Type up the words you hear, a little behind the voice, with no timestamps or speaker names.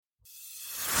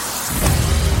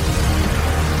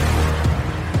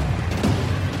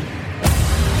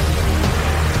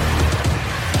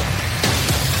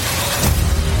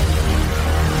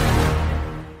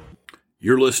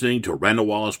You're listening to Randall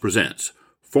Wallace Presents,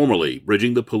 formerly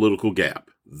Bridging the Political Gap,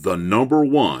 the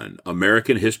 #1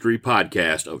 American history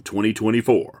podcast of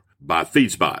 2024 by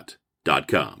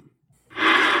Feedspot.com.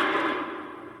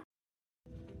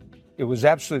 It was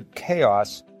absolute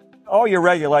chaos. All your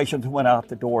regulations went out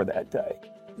the door that day.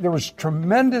 There was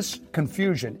tremendous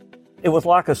confusion. It was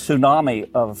like a tsunami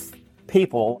of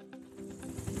people.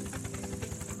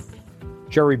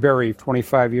 Jerry Berry,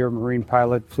 25-year Marine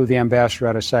pilot, flew the Ambassador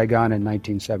out of Saigon in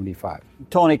 1975.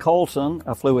 Tony Colson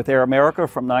flew with Air America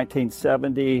from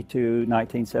 1970 to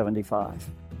 1975.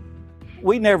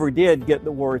 We never did get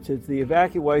the words that the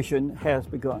evacuation has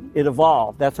begun. It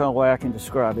evolved. That's the only way I can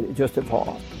describe it. It just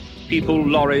evolved. People,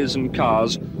 lorries, and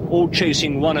cars, all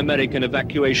chasing one American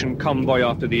evacuation convoy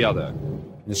after the other.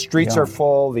 The streets are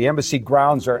full. The embassy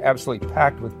grounds are absolutely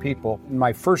packed with people.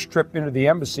 My first trip into the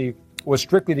embassy was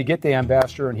strictly to get the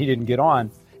ambassador, and he didn't get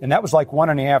on. And that was like 1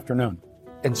 in the afternoon.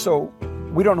 And so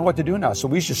we don't know what to do now. So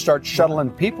we should start shuttling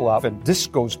people up. And this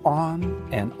goes on,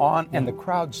 and the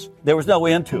crowds. There was no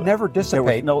end to it. Never dissipate.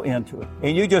 There was no end to it.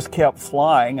 And you just kept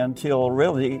flying until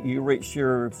really you reached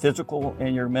your physical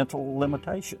and your mental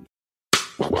limitations.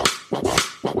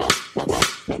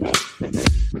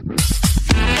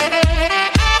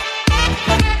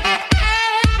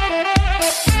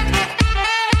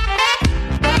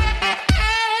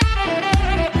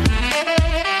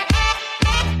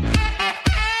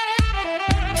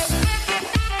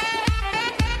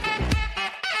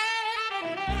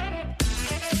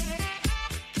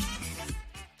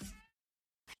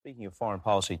 Speaking of foreign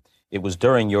policy, it was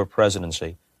during your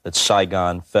presidency that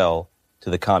Saigon fell to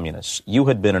the communists. You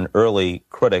had been an early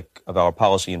critic of our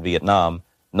policy in Vietnam,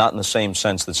 not in the same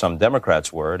sense that some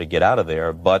Democrats were to get out of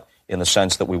there, but in the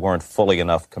sense that we weren't fully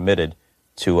enough committed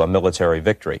to a military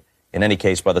victory. In any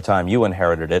case, by the time you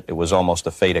inherited it, it was almost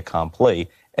a fait accompli,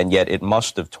 and yet it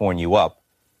must have torn you up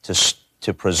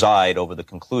to preside over the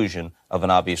conclusion of an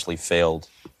obviously failed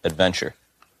adventure.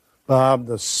 Bob,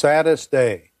 the saddest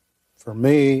day for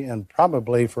me and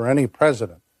probably for any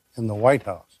president in the White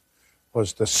House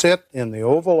was to sit in the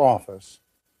Oval Office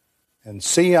and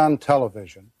see on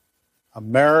television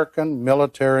American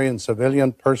military and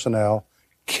civilian personnel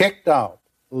kicked out,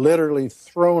 literally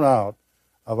thrown out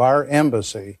of our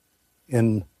embassy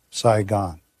in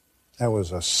Saigon. That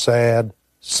was a sad,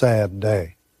 sad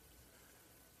day.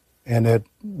 And it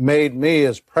made me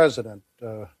as president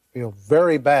feel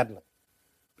very badly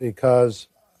because,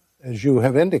 as you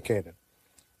have indicated,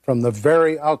 from the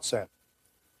very outset,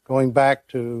 going back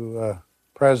to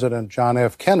President John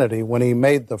F. Kennedy, when he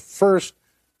made the first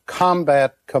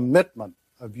combat commitment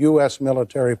of U.S.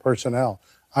 military personnel,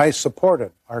 I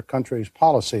supported our country's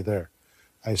policy there.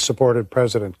 I supported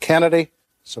President Kennedy,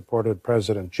 supported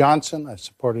President Johnson, I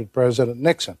supported President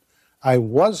Nixon. I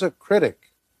was a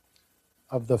critic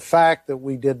of the fact that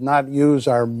we did not use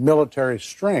our military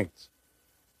strength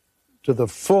to the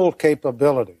full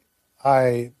capability.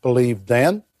 I believed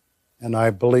then, and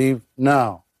I believe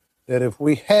now, that if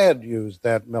we had used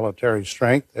that military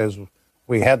strength as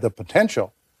we had the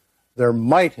potential, there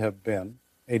might have been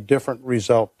a different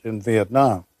result in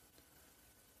Vietnam.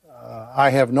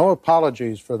 I have no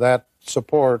apologies for that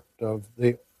support of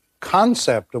the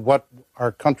concept of what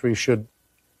our country should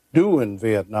do in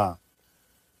Vietnam.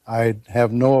 I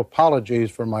have no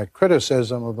apologies for my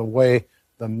criticism of the way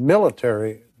the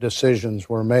military decisions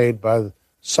were made by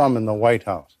some in the White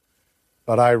House.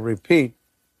 But I repeat,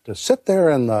 to sit there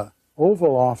in the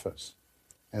Oval Office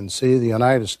and see the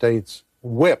United States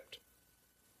whipped,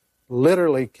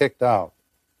 literally kicked out,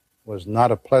 was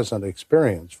not a pleasant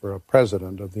experience for a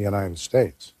president of the United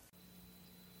States.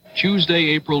 Tuesday,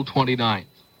 April 29th.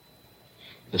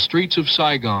 The streets of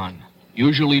Saigon,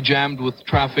 usually jammed with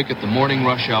traffic at the morning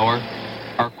rush hour,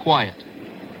 are quiet.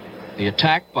 The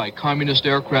attack by communist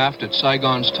aircraft at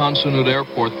Saigon's Tan Son Nhut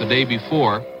Airport the day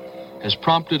before has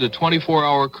prompted a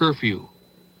 24-hour curfew.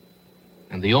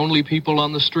 And the only people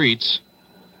on the streets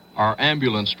are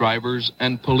ambulance drivers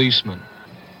and policemen.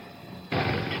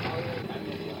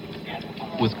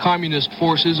 With communist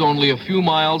forces only a few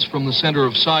miles from the center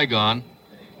of Saigon,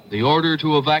 the order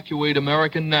to evacuate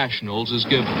American nationals is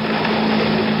given.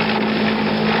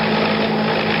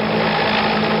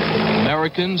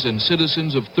 Americans and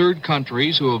citizens of third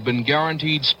countries who have been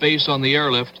guaranteed space on the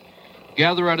airlift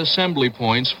gather at assembly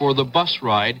points for the bus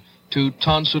ride to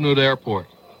Tan Son Nhut Airport.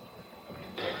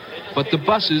 But the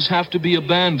buses have to be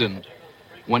abandoned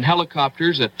when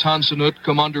helicopters at Tan Son Nhut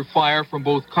come under fire from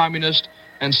both communist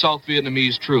and South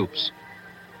Vietnamese troops.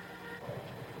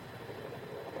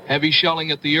 Heavy shelling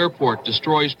at the airport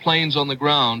destroys planes on the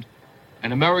ground,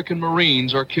 and American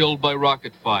Marines are killed by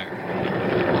rocket fire.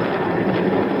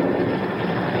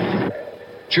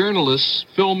 Journalists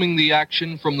filming the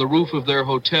action from the roof of their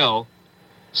hotel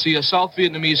see a South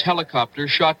Vietnamese helicopter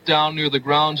shot down near the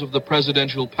grounds of the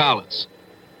presidential palace.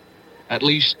 At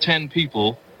least 10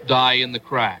 people die in the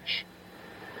crash.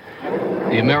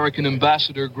 The American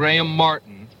ambassador, Graham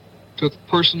Martin, took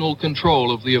personal control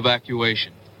of the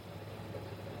evacuation.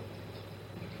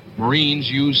 Marines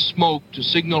used smoke to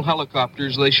signal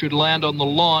helicopters they should land on the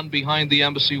lawn behind the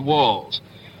embassy walls,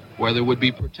 where they would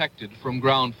be protected from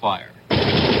ground fire.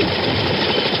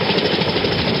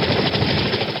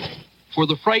 For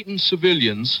the frightened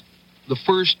civilians, the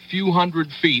first few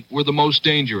hundred feet were the most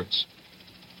dangerous.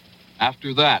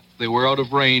 After that, they were out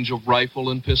of range of rifle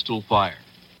and pistol fire.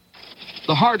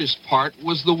 The hardest part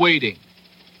was the waiting.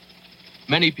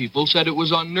 Many people said it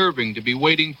was unnerving to be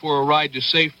waiting for a ride to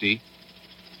safety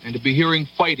and to be hearing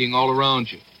fighting all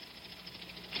around you.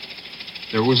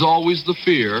 There was always the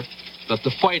fear that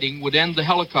the fighting would end the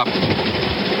helicopter.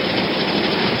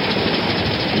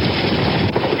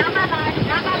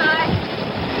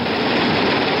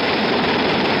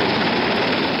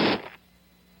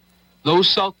 Those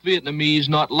South Vietnamese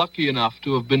not lucky enough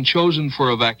to have been chosen for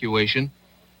evacuation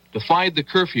defied the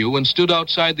curfew and stood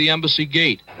outside the embassy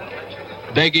gate,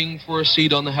 begging for a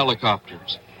seat on the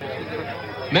helicopters.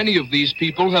 Many of these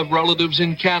people have relatives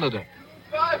in Canada.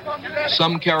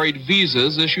 Some carried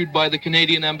visas issued by the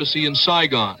Canadian Embassy in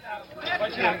Saigon.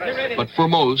 But for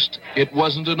most, it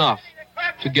wasn't enough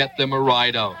to get them a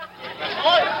ride out.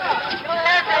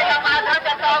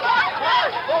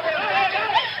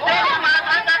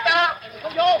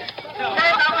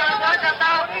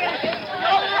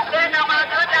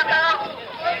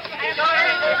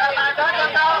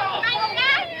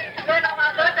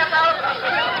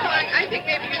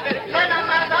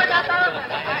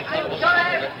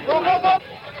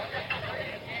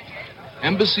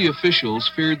 Embassy officials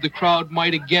feared the crowd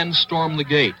might again storm the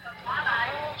gate,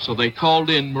 so they called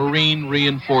in Marine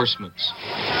reinforcements.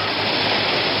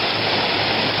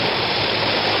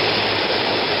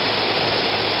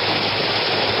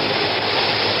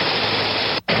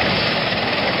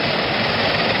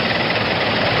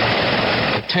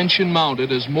 The tension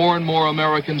mounted as more and more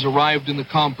Americans arrived in the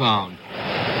compound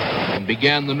and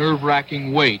began the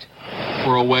nerve-wracking wait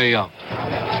for a way out.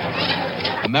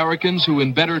 Americans who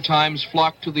in better times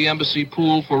flocked to the embassy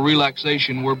pool for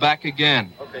relaxation were back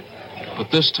again. But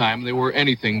this time they were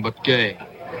anything but gay.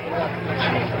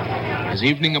 As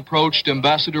evening approached,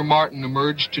 Ambassador Martin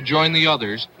emerged to join the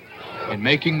others in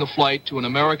making the flight to an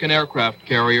American aircraft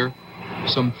carrier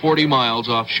some 40 miles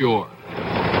offshore.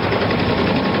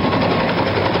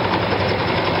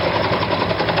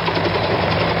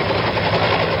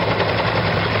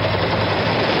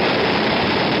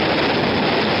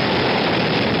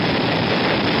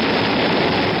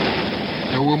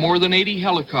 More than 80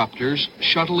 helicopters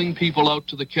shuttling people out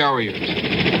to the carriers.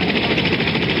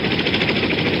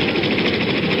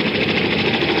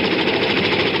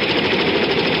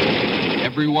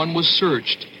 Everyone was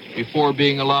searched before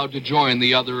being allowed to join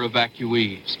the other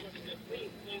evacuees.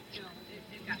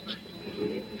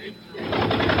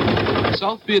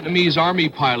 South Vietnamese Army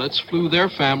pilots flew their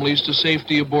families to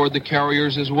safety aboard the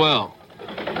carriers as well.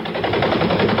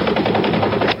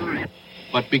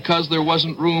 But because there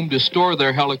wasn't room to store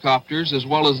their helicopters as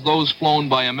well as those flown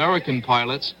by American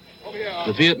pilots,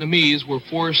 the Vietnamese were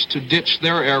forced to ditch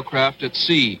their aircraft at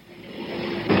sea.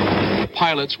 The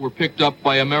pilots were picked up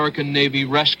by American Navy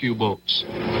rescue boats.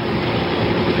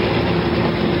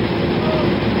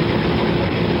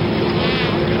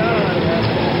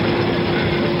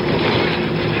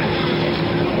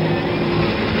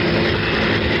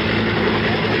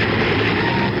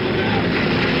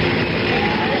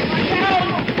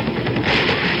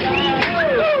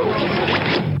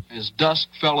 As dusk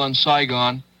fell on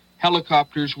Saigon,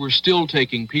 helicopters were still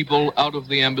taking people out of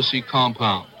the embassy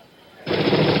compound.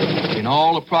 In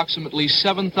all, approximately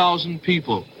 7,000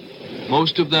 people,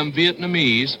 most of them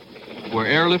Vietnamese, were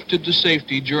airlifted to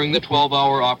safety during the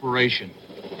 12-hour operation.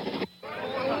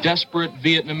 Desperate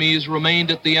Vietnamese remained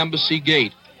at the embassy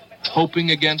gate, hoping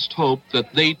against hope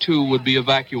that they too would be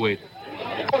evacuated.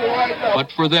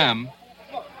 But for them,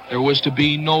 there was to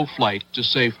be no flight to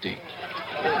safety.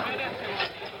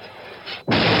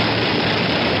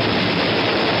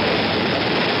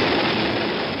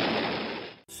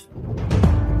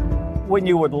 When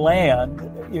you would land,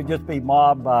 you'd just be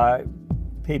mobbed by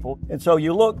people. And so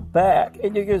you look back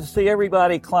and you can see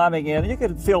everybody climbing in. You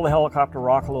can feel the helicopter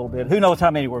rock a little bit. Who knows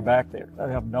how many were back there? I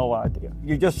have no idea.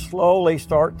 You just slowly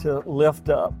start to lift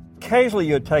up. Occasionally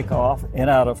you'd take off, and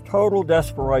out of total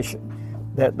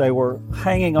desperation that they were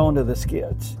hanging onto the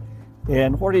skids.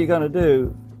 And what are you going to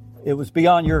do? It was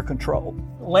beyond your control.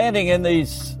 Landing in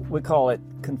these, we call it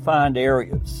confined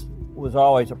areas, was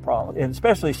always a problem, and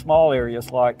especially small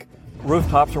areas like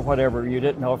rooftops or whatever. You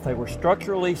didn't know if they were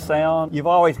structurally sound. You've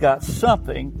always got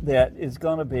something that is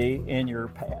going to be in your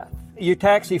path. You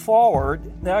taxi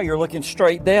forward, now you're looking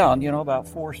straight down, about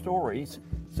 4 stories.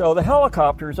 So the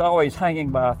helicopter is always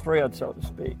hanging by a thread, so to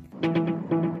speak.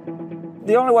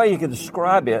 The only way you could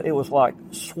describe it, it was like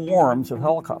swarms of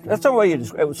helicopters. That's the only way you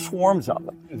describe it. It was swarms of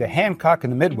them. The Hancock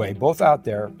and the Midway, both out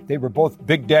there, they were both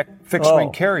big deck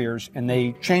fixed-wing carriers, and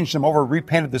they changed them over,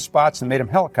 repainted the spots, and made them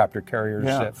helicopter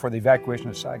carriers for the evacuation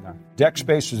of Saigon. Deck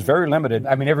space was very limited.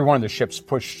 I mean, every one of the ships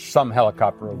pushed some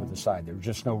helicopter over the side. There was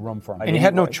just no room for them. And you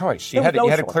had no choice. You had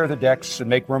to clear the decks and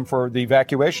make room for the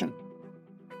evacuation.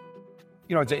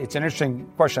 It's an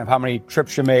interesting question of how many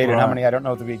trips you made and how many, I don't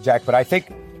know to be exact, but I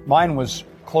think mine was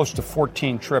close to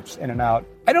 14 trips in and out.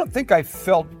 I don't think I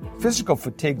felt physical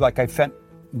fatigue like I felt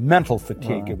mental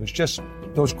fatigue. It was just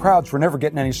those crowds were never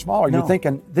getting any smaller. You're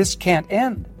thinking, this can't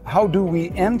end. How do we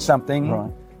end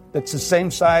something that's the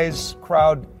same size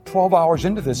crowd 12 hours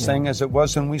into this thing as it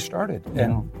was when we started?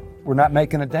 And we're not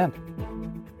making a dent.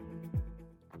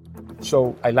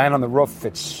 So I land on the roof.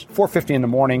 It's 4:50 in the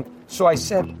morning. So I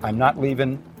said, I'm not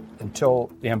leaving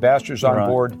until the ambassador's on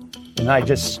board. And I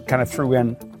just kind of threw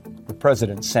in, the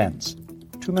president sends.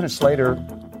 2 minutes later,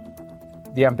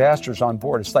 the ambassador's on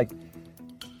board. It's like,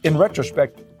 in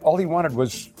retrospect, all he wanted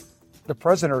was the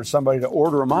president or somebody to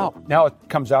order him out. Now it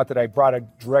comes out that I brought a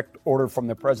direct order from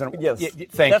the president. Yes,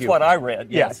 thank that's you. what I read.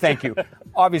 Yes. Yeah, thank you.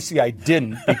 Obviously, I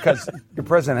didn't, because the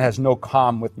president has no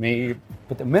comm with me.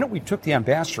 But the minute we took the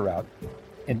ambassador out,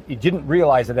 and he didn't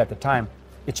realize it at the time,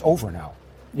 it's over now.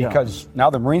 Because now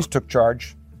the Marines took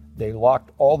charge. They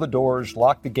locked all the doors,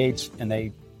 locked the gates, and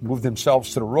they moved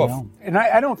themselves to the roof. Yeah. And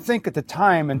I don't think at the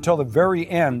time, until the very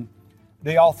end,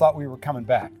 they all thought we were coming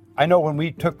back. I know when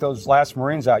we took those last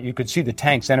Marines out, you could see the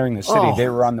tanks entering the city. They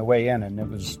were on the way in, and it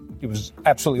was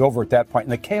absolutely over at that point.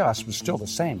 And the chaos was still the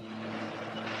same.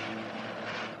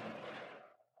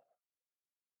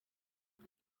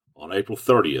 On April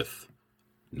 30th,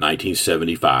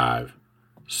 1975,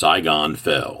 Saigon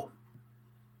fell,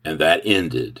 and that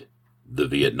ended the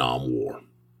Vietnam War.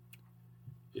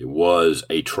 It was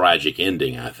a tragic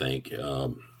ending, I think.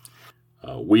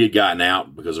 We had gotten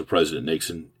out because of President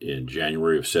Nixon in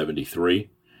January of 73,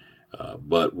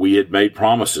 but we had made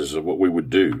promises of what we would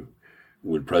do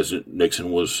when President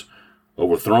Nixon was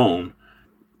overthrown.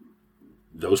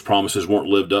 Those promises weren't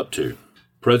lived up to.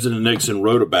 President Nixon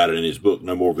wrote about it in his book,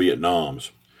 No More Vietnams.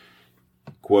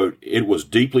 Quote, "It was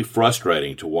deeply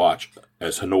frustrating to watch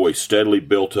as Hanoi steadily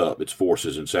built up its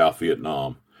forces in South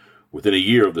Vietnam. Within a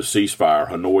year of the ceasefire,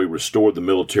 Hanoi restored the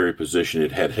military position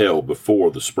it had held before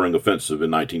the spring offensive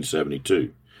in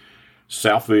 1972.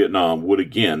 South Vietnam would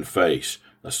again face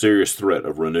a serious threat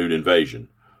of renewed invasion,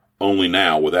 only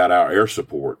now without our air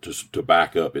support to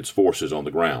back up its forces on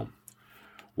the ground.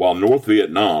 While North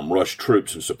Vietnam rushed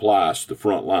troops and supplies to the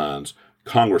front lines,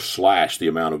 Congress slashed the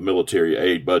amount of military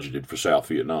aid budgeted for South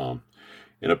Vietnam.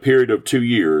 In a period of 2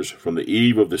 years, from the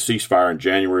eve of the ceasefire in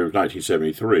January of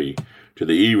 1973 to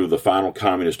the eve of the final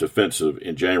communist offensive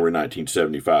in January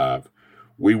 1975,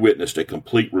 we witnessed a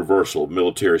complete reversal of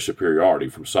military superiority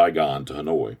from Saigon to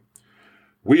Hanoi.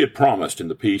 We had promised in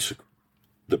the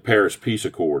Paris Peace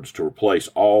Accords to replace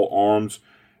all arms,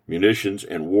 munitions,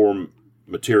 and war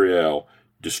materiel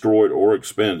destroyed or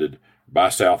expended by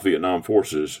South Vietnam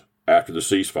forces after the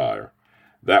ceasefire.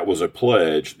 That was a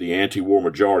pledge the anti-war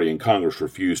majority in Congress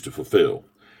refused to fulfill.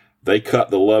 They cut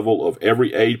the level of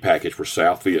every aid package for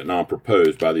South Vietnam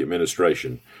proposed by the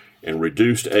administration and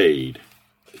reduced aid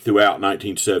throughout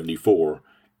 1974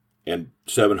 and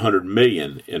 $700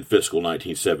 million in fiscal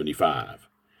 1975.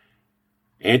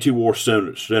 Anti-war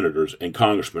senators and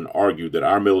congressmen argued that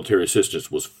our military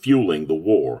assistance was fueling the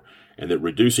war and that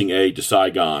reducing aid to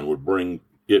Saigon would bring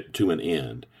it to an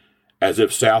end, as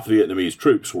if South Vietnamese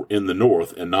troops were in the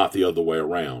north and not the other way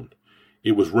around.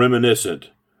 It was reminiscent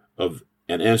of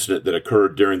an incident that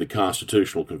occurred during the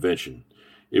Constitutional Convention.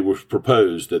 It was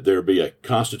proposed that there be a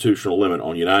constitutional limit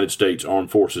on United States Armed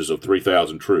Forces of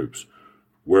 3,000 troops,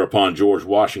 whereupon George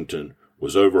Washington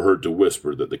was overheard to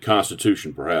whisper that the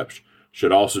Constitution perhaps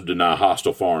should also deny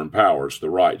hostile foreign powers the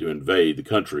right to invade the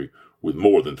country with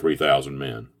more than 3,000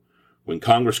 men. When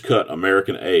Congress cut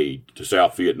American aid to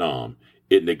South Vietnam,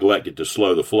 it neglected to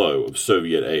slow the flow of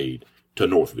Soviet aid to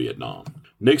North Vietnam.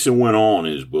 Nixon went on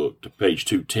in his book to page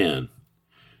 210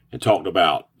 and talked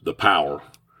about the power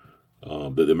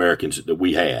that the Americans that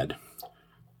we had.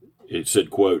 It said,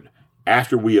 quote,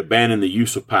 "After we abandoned the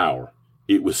use of power,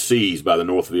 it was seized by the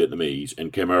North Vietnamese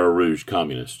and Khmer Rouge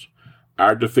communists.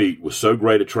 Our defeat was so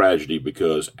great a tragedy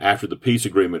because after the peace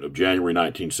agreement of January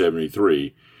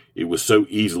 1973, it was so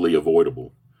easily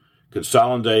avoidable.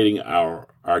 Consolidating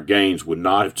our gains would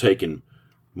not have taken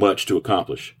much to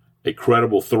accomplish. A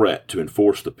credible threat to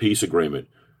enforce the peace agreement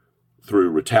through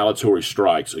retaliatory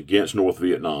strikes against North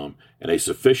Vietnam and a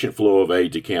sufficient flow of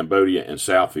aid to Cambodia and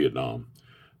South Vietnam.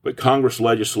 But Congress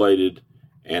legislated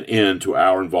an end to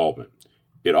our involvement.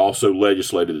 It also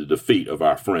legislated the defeat of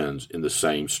our friends in the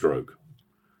same stroke.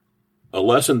 A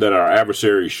lesson that our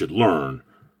adversaries should learn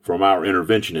from our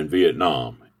intervention in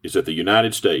Vietnam is that the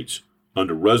United States,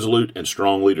 under resolute and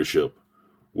strong leadership,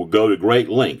 will go to great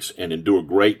lengths and endure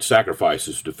great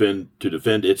sacrifices to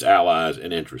defend its allies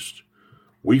and interests.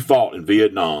 We fought in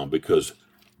Vietnam because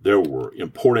there were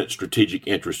important strategic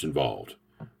interests involved,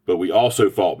 but we also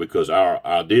fought because our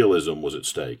idealism was at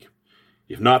stake.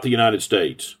 If not the United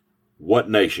States, what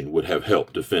nation would have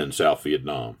helped defend South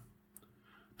Vietnam?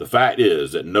 The fact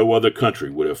is that no other country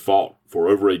would have fought for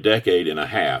over a decade and a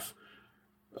half,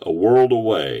 a world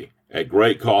away, at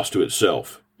great cost to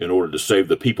itself, in order to save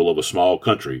the people of a small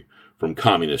country from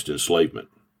communist enslavement.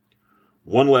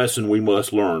 One lesson we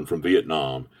must learn from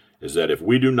Vietnam is that if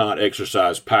we do not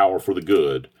exercise power for the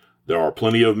good, there are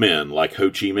plenty of men like Ho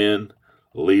Chi Minh,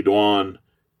 Le Duan,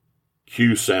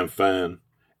 Khieu Samphan,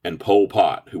 and Pol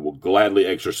Pot who will gladly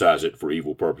exercise it for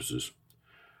evil purposes.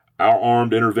 Our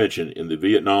armed intervention in the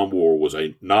Vietnam War was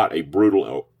not a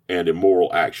brutal and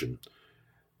immoral action.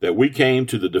 That we came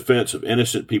to the defense of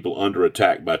innocent people under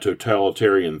attack by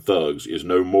totalitarian thugs is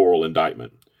no moral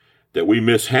indictment. That we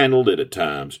mishandled it at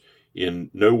times in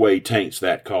no way taints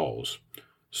that cause.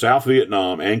 South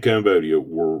Vietnam and Cambodia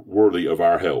were worthy of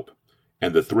our help,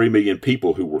 and the 3 million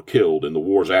people who were killed in the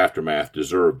war's aftermath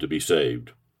deserved to be saved.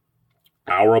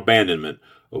 Our abandonment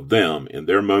of them in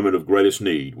their moment of greatest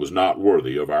need was not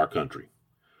worthy of our country.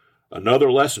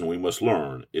 Another lesson we must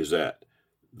learn is that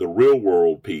the real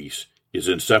world peace is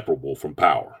inseparable from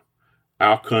power.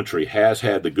 Our country has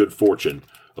had the good fortune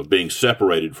of being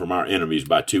separated from our enemies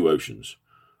by 2 oceans.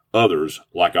 Others,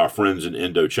 like our friends in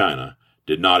Indochina,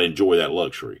 did not enjoy that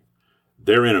luxury.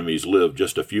 Their enemies lived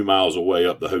just a few miles away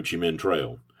up the Ho Chi Minh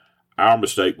Trail. Our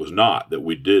mistake was not that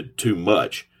we did too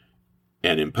much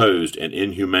and imposed an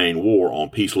inhumane war on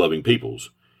peace-loving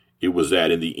peoples. It was that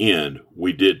in the end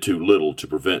we did too little to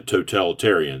prevent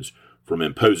totalitarians from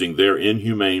imposing their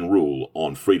inhumane rule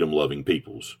on freedom-loving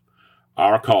peoples.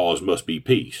 Our cause must be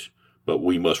peace, but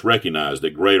we must recognize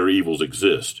that greater evils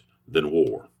exist than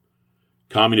war.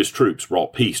 Communist troops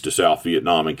brought peace to South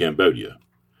Vietnam and Cambodia,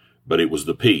 but it was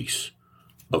the peace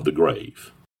of the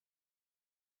grave.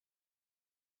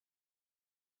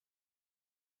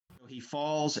 He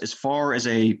falls as far as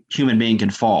a human being can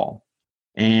fall,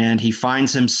 and he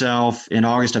finds himself in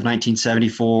August of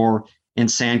 1974 in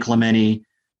San Clemente,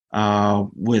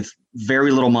 with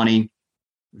very little money,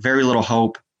 very little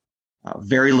hope,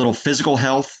 very little physical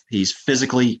health. He's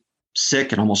physically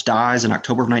sick and almost dies in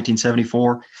October of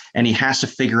 1974, and he has to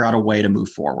figure out a way to move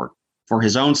forward. For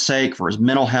his own sake, for his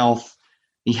mental health,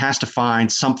 he has to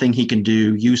find something he can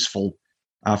do useful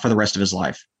for the rest of his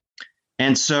life.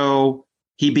 And so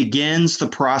he begins the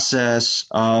process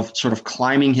of sort of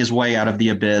climbing his way out of the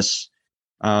abyss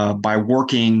by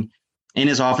working in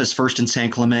his office, first in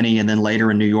San Clemente and then later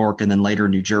in New York and then later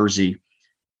in New Jersey.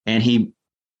 And he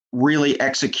really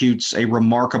executes a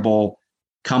remarkable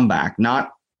comeback,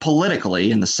 not politically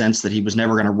in the sense that he was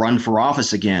never going to run for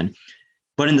office again,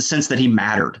 but in the sense that he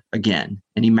mattered again.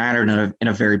 And he mattered in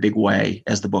a very big way,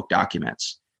 as the book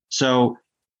documents. So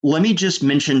let me just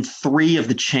mention 3 of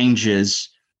the changes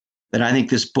that I think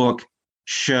this book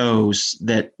shows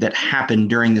that happened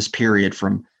during this period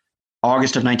from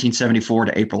August of 1974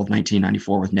 to April of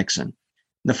 1994 with Nixon.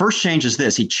 The first change is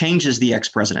this: he changes the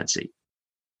ex-presidency.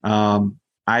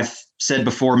 I've said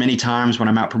before many times when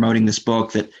I'm out promoting this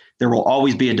book that there will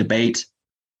always be a debate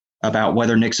about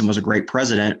whether Nixon was a great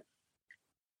president.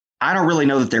 I don't really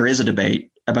know that there is a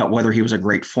debate about whether he was a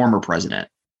great former president.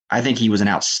 I think he was an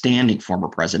outstanding former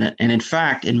president. And in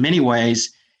fact, in many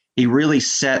ways, he really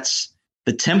sets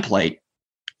the template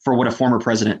for what a former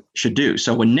president should do.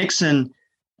 So when Nixon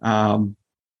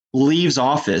leaves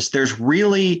office, there's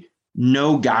really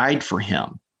no guide for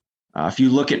him. If you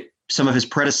look at some of his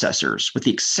predecessors, with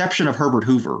the exception of Herbert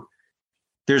Hoover,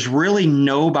 there's really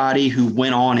nobody who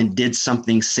went on and did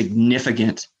something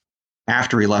significant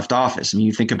after he left office. I mean,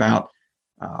 you think about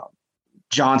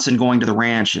Johnson going to the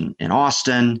ranch in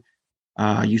Austin.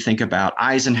 You think about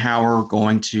Eisenhower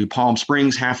going to Palm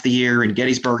Springs half the year and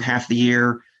Gettysburg half the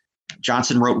year.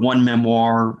 Johnson wrote 1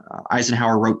 memoir.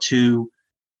 Eisenhower wrote 2.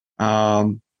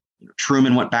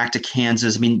 Truman went back to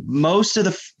Kansas. I mean, most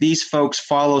of these folks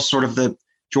follow sort of the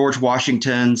George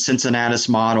Washington, Cincinnatus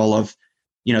model of,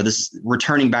 this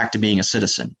returning back to being a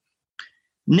citizen.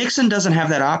 Nixon doesn't have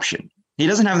that option. He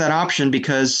doesn't have that option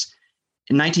because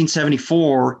in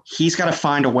 1974, he's got to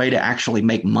find a way to actually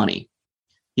make money.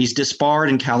 He's disbarred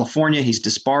in California. He's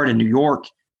disbarred in New York.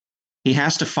 He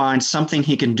has to find something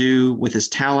he can do with his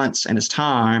talents and his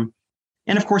time.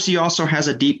 And of course, he also has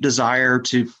a deep desire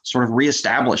to sort of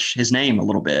reestablish his name a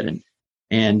little bit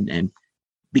and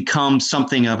become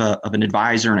something of an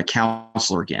advisor and a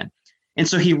counselor again. And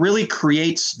so he really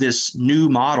creates this new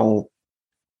model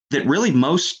that really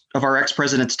most of our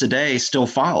ex-presidents today still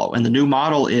follow. And the new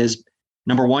model is,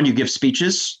 number one, you give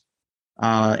speeches,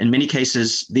 in many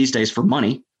cases these days for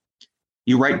money.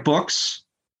 You write books,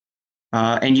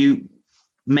 and you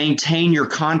maintain your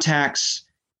contacts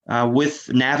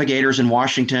with navigators in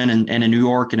Washington and in New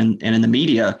York and in the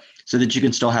media so that you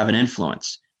can still have an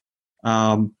influence.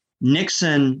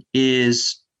 Nixon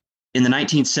is, in the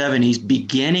 1970s,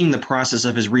 beginning the process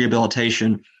of his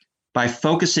rehabilitation by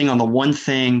focusing on the one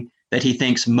thing that he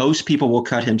thinks most people will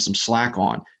cut him some slack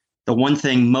on, the one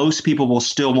thing most people will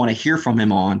still want to hear from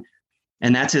him on,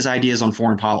 and that's his ideas on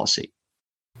foreign policy.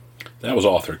 That was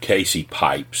author Casey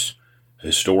Pipes, a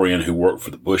historian who worked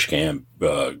for the Bush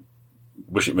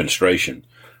administration,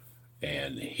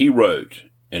 and he wrote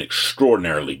an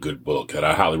extraordinarily good book that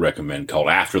I highly recommend called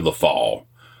After the Fall,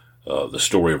 the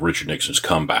story of Richard Nixon's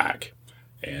comeback.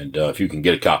 And if you can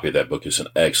get a copy of that book, it's an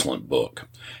excellent book.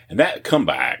 And that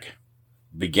comeback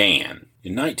began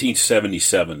in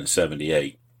 1977 and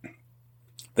 78.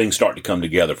 Things start to come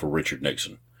together for Richard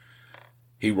Nixon.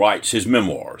 He writes his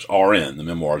memoirs, RN, the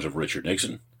Memoirs of Richard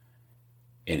Nixon,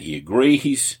 and he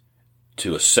agrees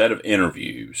to a set of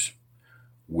interviews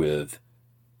with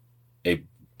a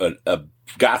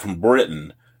guy from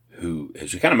Britain who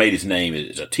has kind of made his name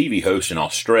as a TV host in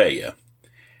Australia.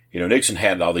 Nixon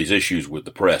had all these issues with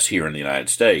the press here in the United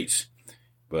States,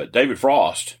 but David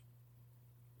Frost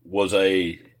was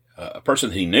a person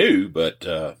that he knew, but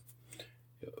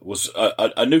was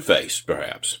a new face,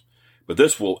 perhaps. But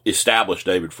this will establish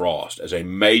David Frost as a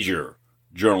major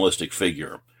journalistic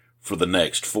figure for the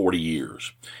next 40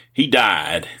 years. He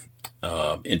died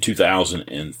in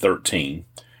 2013.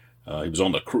 He was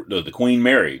on the Queen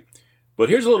Mary. But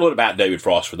here's a little bit about David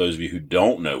Frost for those of you who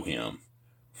don't know him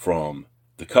from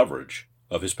the coverage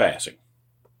of his passing.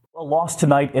 A loss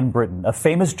tonight in Britain. A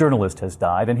famous journalist has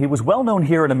died, and he was well known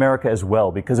here in America as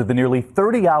well because of the nearly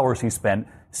 30 hours he spent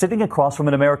sitting across from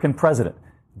an American president,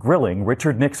 grilling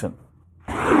Richard Nixon.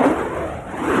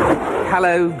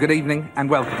 Hello, good evening, and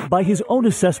welcome. By his own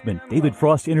assessment, David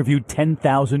Frost interviewed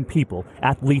 10,000 people,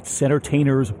 athletes,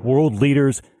 entertainers, world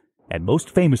leaders, and most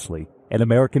famously, an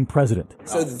American president.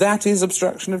 So that is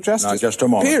obstruction of justice? Now, just a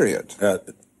moment. Period.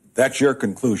 That's your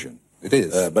conclusion. It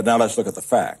is. But now let's look at the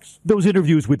facts. Those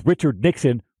interviews with Richard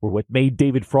Nixon were what made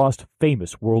David Frost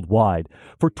famous worldwide.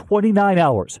 For 29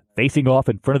 hours, facing off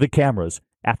in front of the cameras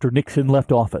after Nixon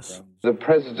left office. The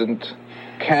president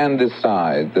can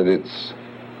decide that it's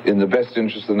in the best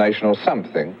interest of the nation or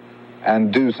something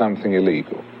and do something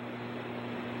illegal.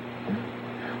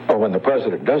 Well, when the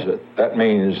president does it, that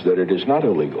means that it is not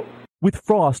illegal. With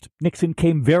Frost, Nixon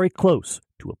came very close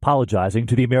to apologizing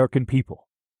to the American people.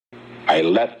 I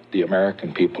let the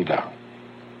American people down.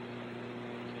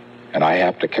 And I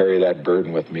have to carry that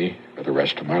burden with me for the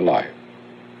rest of my life.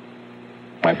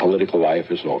 My political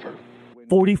life is over.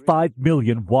 45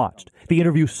 million watched. The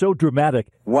interview so dramatic.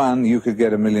 One, you could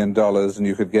get $1 million and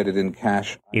you could get it in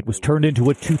cash. It was turned into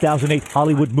a 2008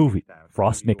 Hollywood movie,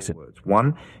 Frost Nixon.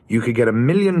 One, you could get $1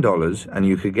 million and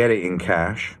you could get it in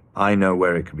cash. I know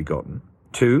where it could be gotten.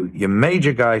 Two, your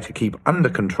major guy to keep under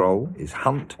control is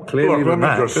Hunt. Clearly, look,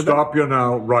 let me just stop you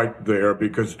now right there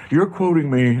because you're quoting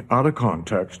me out of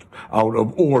context, out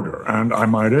of order. And I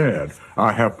might add,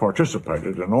 I have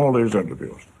participated in all these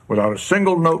interviews without a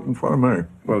single note in front of me.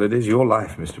 Well, it is your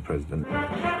life, Mr. President.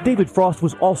 David Frost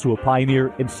was also a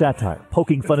pioneer in satire,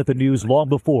 poking fun at the news long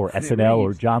before SNL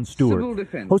or Jon Stewart,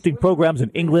 hosting programs in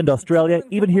England, Australia,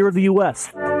 even here in the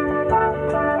U.S.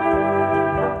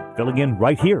 Filling in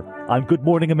right here on Good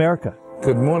Morning America.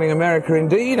 Good Morning America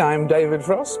indeed. I'm David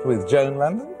Frost with Joan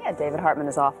London. Yeah, David Hartman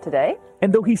is off today.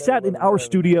 And though he sat in our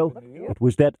studio, it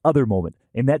was that other moment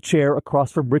in that chair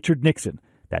across from Richard Nixon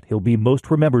that he'll be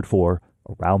most remembered for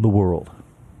around the world.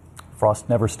 Frost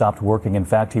never stopped working. In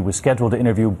fact, he was scheduled to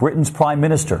interview Britain's Prime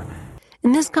Minister.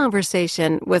 In this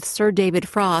conversation with Sir David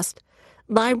Frost,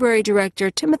 Library Director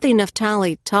Timothy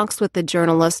Naftali talks with the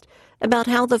journalist about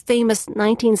how the famous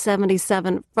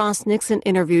 1977 Frost-Nixon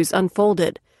interviews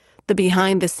unfolded, the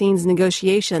behind-the-scenes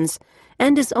negotiations,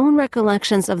 and his own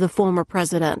recollections of the former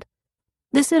president.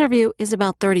 This interview is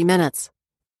about 30 minutes.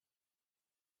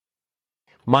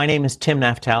 My name is Tim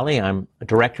Naftali. I'm a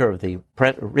director of the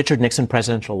Richard Nixon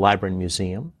Presidential Library and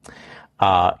Museum.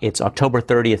 It's October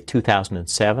 30th,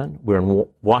 2007. We're in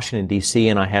Washington, D.C.,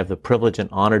 and I have the privilege and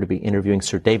honor to be interviewing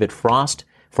Sir David Frost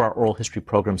for our oral history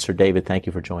program. Sir David, thank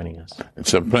you for joining us.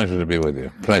 It's a pleasure to be with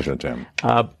you. Pleasure, Tim.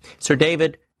 Sir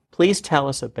David, please tell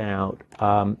us about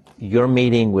your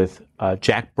meeting with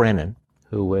Jack Brennan,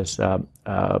 who was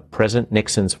former President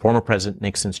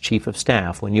Nixon's chief of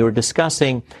staff, when you were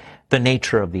discussing the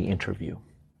nature of the interview.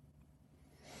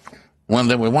 Well,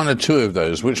 there were one or two of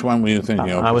those. Which one were you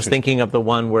thinking of? I was thinking of the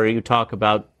one where you talk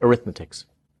about arithmetics.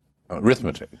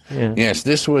 Arithmetic. Yeah. Yes,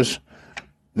 this was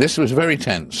very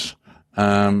tense.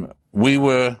 We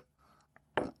were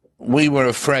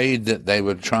afraid that they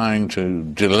were trying to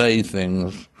delay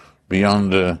things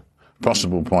beyond a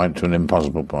possible point to an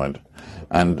impossible point,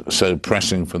 and so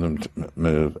pressing for them to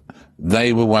move.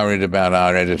 They were worried about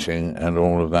our editing and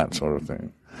all of that sort of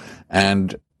thing.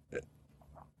 And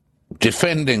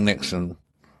defending Nixon,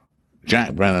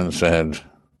 Jack Brennan said,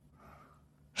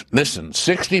 listen,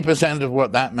 60% of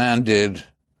what that man did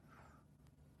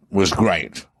was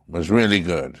great, was really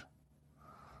good.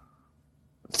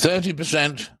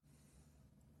 30%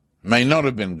 may not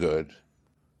have been good,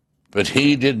 but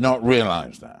he did not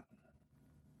realize that.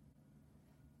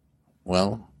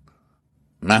 Well,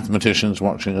 mathematicians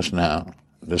watching us now,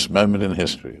 this moment in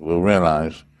history, will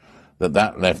realize that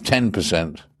that left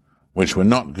 10%, which were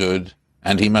not good,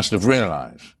 and he must have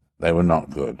realized they were not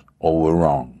good, or were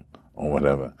wrong, or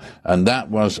whatever. And that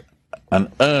was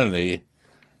an early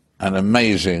and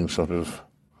amazing sort of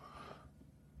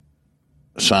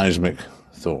seismic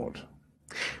thought.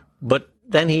 But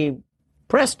then he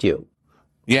pressed you.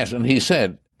 Yes, and he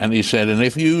said, and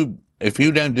if you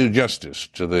don't do justice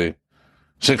to the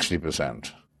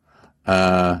 60%,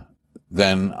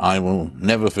 then I will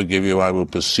never forgive you. I will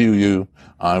pursue you.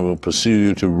 I will pursue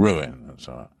you to ruin, and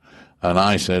so on. And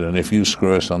I said, and if you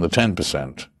screw us on the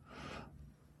 10%,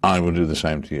 I will do the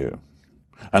same to you.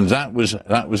 And that was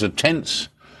a tense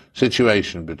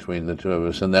situation between the two of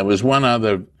us. And there was one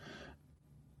other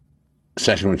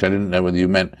session which I didn't know whether you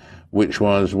meant, which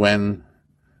was when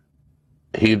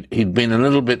he'd been a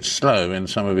little bit slow in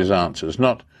some of his answers,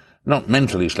 not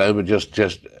mentally slow, but just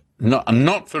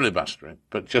not filibustering,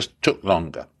 but just took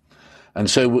longer. And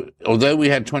so, although we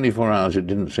had 24 hours, it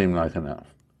didn't seem like enough.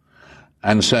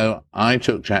 And so I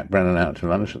took Jack Brennan out to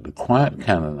lunch at the Quiet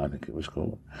Cannon, I think it was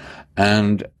called,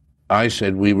 and I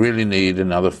said, we really need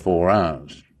another 4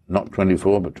 hours, not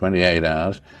 24, but 28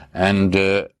 hours, and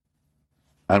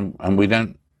we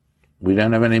don't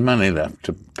have any money left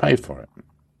to pay for it.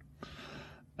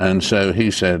 And so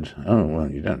he said, oh, well,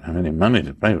 you don't have any money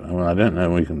to pay for it. Well, I don't know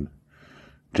we can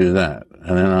do that.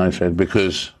 And then I said,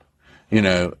 because, if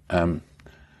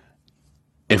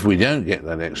we don't get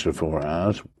that extra 4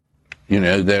 hours,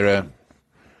 we're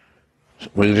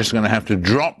just going to have to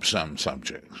drop some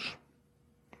subjects,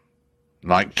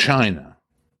 like China.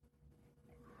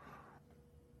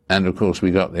 And, of course,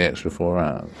 we got the extra 4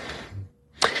 hours.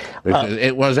 Because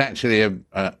it was actually a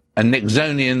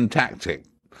Nixonian tactic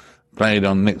played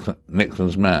on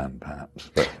Nixon's man,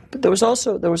 perhaps. But there was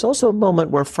also a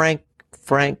moment where Frank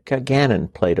Gannon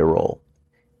played a role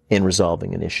in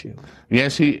resolving an issue.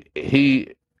 Yes, he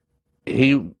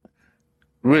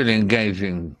really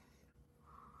engaging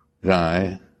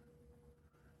guy.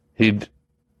 He'd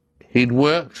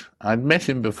worked. I'd met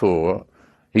him before.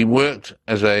 He worked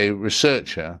as a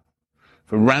researcher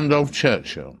for Randolph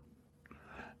Churchill,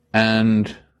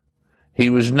 and he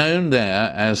was known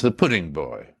there as the pudding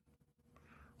boy.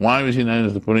 Why was he known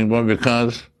as the pudding boy?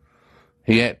 Because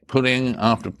he ate pudding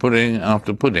after pudding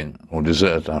after pudding, or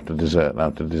dessert after dessert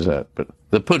after dessert. But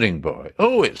the pudding boy.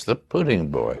 Oh, it's the pudding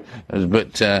boy.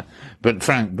 But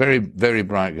Frank, very, very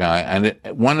bright guy. And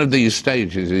one of these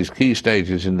stages, these key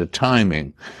stages in the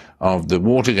timing of the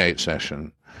Watergate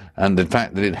session, and the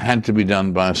fact that it had to be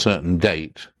done by a certain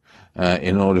date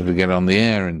in order to get on the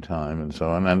air in time and so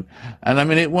on. And I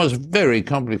mean, it was very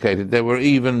complicated. There were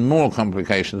even more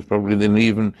complications probably than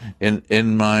even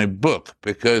in my book,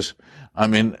 because, I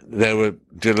mean, there were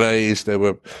delays, there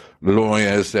were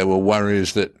lawyers, there were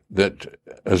worries that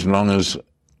as long as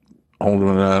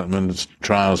Alderman Ehrlichman's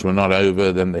trials were not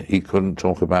over, then he couldn't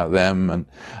talk about them. And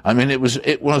I mean, it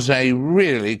was a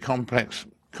really complex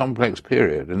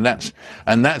period, and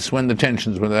that's when the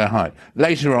tensions were their high.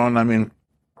 Later on, I mean,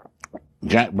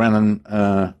 Jack Brennan,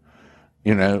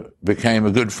 became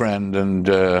a good friend, and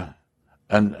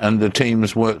the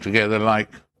teams worked together like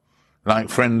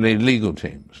friendly legal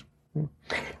teams.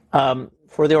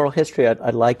 For the oral history,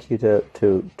 I'd like you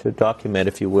to document,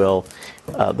 if you will,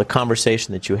 the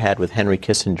conversation that you had with Henry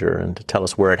Kissinger and to tell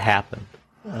us where it happened,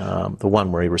 the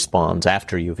one where he responds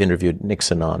after you've interviewed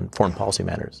Nixon on foreign policy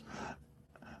matters.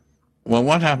 Well,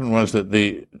 what happened was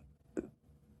that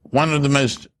one of the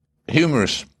most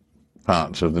humorous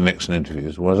parts of the Nixon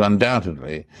interviews was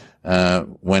undoubtedly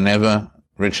whenever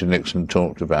Richard Nixon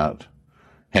talked about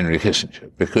Henry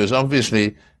Kissinger, because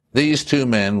obviously these two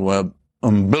men were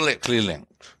umbilically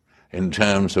linked in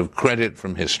terms of credit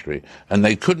from history, and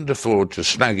they couldn't afford to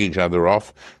slag each other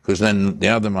off, because then the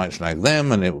other might slag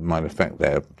them and it might affect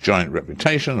their joint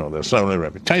reputation or their solo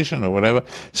reputation or whatever.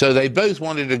 So they both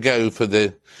wanted to go for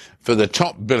the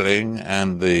top billing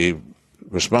and the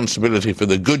responsibility for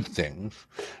the good things,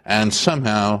 and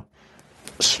somehow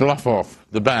slough off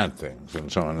the bad things,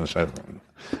 and so on and so forth.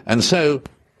 And so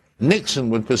Nixon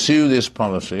would pursue this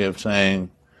policy of saying,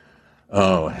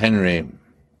 oh, Henry,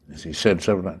 as he said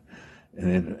several times,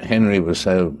 Henry was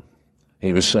so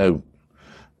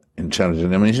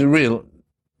intelligent. I mean, he was a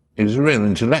real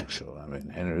intellectual. I mean,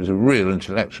 Henry was a real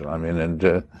intellectual. I mean, and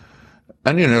you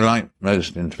know, like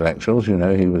most intellectuals, you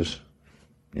know, he was,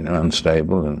 you know,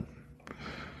 unstable, and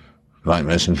like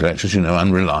most intellectuals, you know,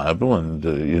 unreliable, and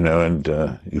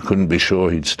you couldn't be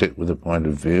sure he'd stick with a point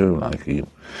of view. Like he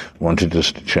wanted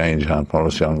us to change our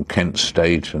policy on Kent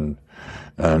State, and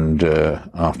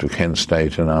after Kent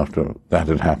State, and after that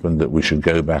had happened, that we should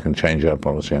go back and change our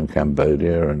policy on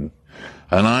Cambodia, and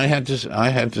I had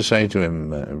to say to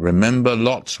him, remember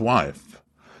Lot's wife,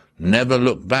 never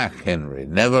look back, Henry,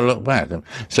 never look back. And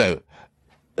so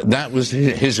that was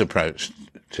his approach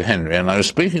to Henry, and I was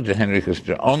speaking to Henry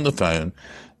Kissinger on the phone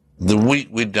the week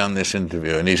we'd done this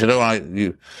interview, and he said, "Oh,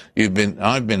 you've been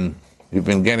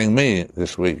getting me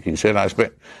this week." He said, "I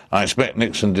expect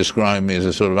Nixon described me as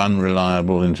a sort of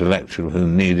unreliable intellectual who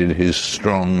needed his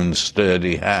strong and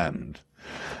sturdy hand."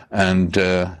 And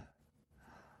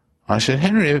I said,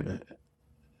 "Henry,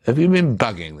 have you been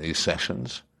bugging these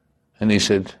sessions?" And he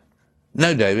said,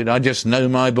 "No, David, I just know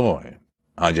my boy.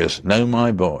 I just know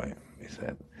my boy," he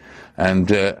said. And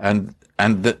the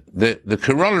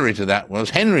corollary to that was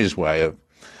Henry's way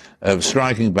of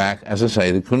striking back. As I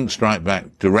say, they couldn't strike back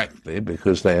directly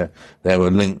because they were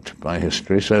linked by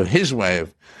history. So his way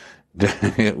of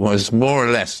doing it was more or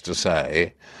less to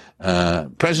say,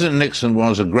 President Nixon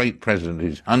was a great president.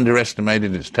 He's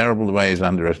underestimated. It's terrible the way he's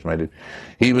underestimated.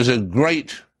 He was a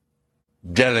great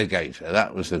delegator.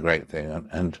 That was the great thing.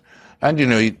 And you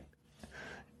know,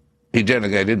 he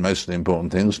delegated most of the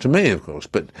important things to me, of course,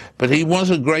 but he was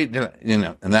a great, you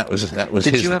know, and that was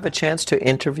Did his. You have a chance to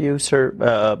interview Henry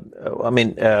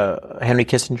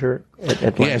Kissinger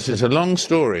at Yes, it's a long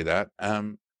story, that.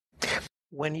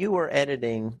 When you were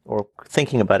editing or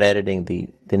thinking about editing the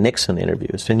Nixon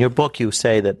interviews, in your book you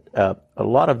say that a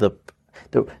lot of a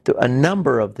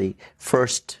number of the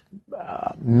first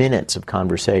minutes of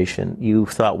conversation you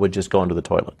thought would just go into the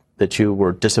toilet, that you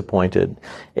were disappointed.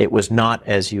 It was not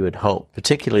as you had hoped,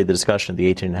 particularly the discussion of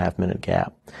the 18.5-minute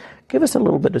gap. Give us a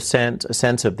little bit of a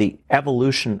sense of the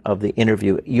evolution of the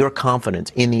interview, your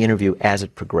confidence in the interview as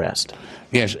it progressed.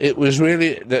 Yes, it was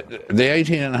really the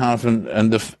 18.5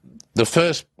 and the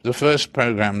first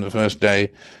program, the first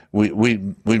day,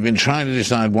 we'd been trying to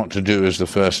decide what to do as the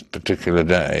first particular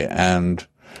day, and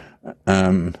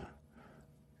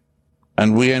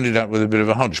we ended up with a bit of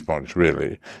a hodgepodge,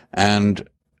 really. And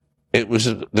it was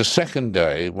the second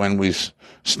day when we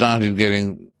started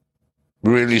getting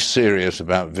really serious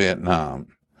about Vietnam,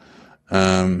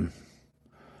 that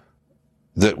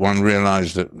one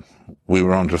realized that we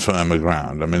were onto firmer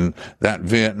ground. I mean, that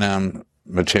Vietnam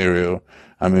material,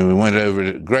 I mean, we went over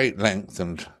it at great length,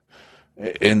 and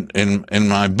in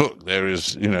my book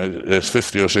there's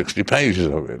 50 or 60 pages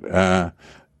of it,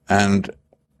 and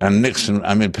Nixon,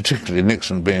 I mean, particularly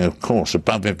Nixon being, of course,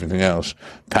 above everything else,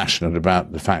 passionate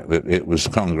about the fact that it was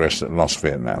Congress that lost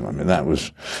Vietnam. I mean, that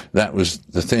was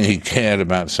the thing he cared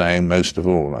about saying most of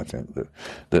all. I think that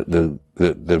the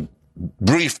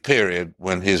brief period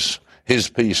when his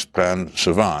peace plan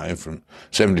survived from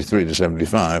 73 to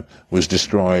 75 was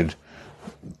destroyed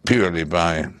purely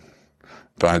by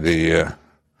the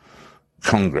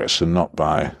Congress and not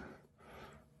by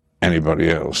anybody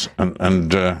else.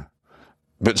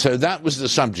 But so that was the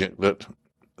subject that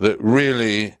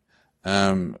really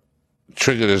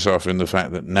triggered us off in the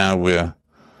fact that now we're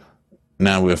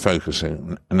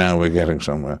focusing, now we're getting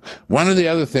somewhere. One of the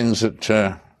other things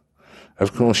that,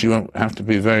 of course, you have to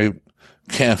be very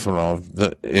careful of,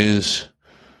 that is,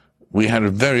 we had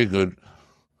a very good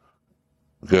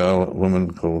a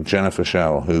woman called Jennifer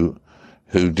Schell, who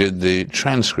did the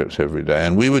transcripts every day,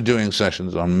 and we were doing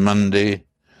sessions on Monday,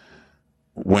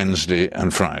 Wednesday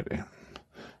and Friday.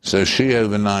 So she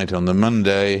overnight on the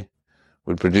Monday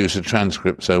would produce a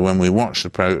transcript. So when we watched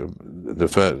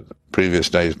the previous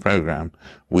day's program,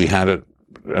 we had a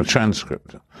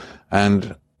transcript.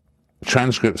 And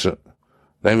transcripts,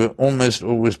 they were almost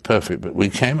always perfect, but we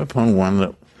came upon one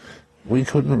that we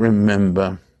couldn't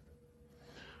remember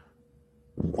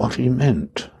what he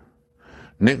meant.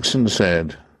 Nixon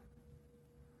said,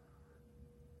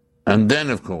 and then,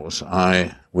 of course,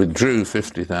 I withdrew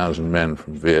 50,000 men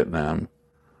from Vietnam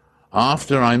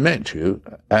after I met you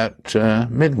at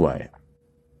Midway.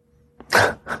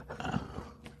 And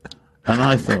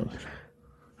I thought,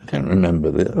 I don't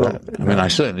remember that. I mean, I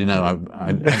certainly know,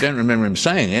 I don't remember him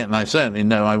saying it, and I certainly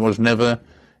know I was never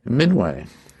in Midway.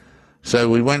 So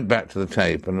we went back to the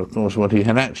tape, and of course what he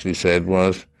had actually said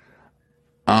was,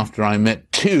 after I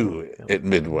met you at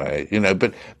Midway, you know,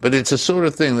 but it's a sort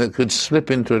of thing that could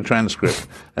slip into a transcript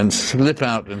and slip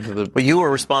out into the... Well, you were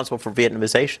responsible for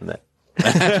Vietnamization then.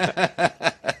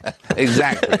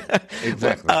 Exactly.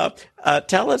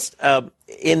 Tell us,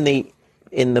 in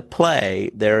the play,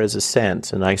 there is a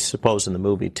sense, and I suppose in the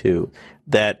movie too,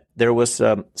 that there was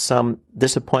some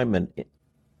disappointment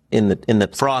in the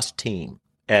Frost team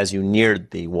as you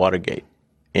neared the Watergate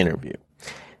interview.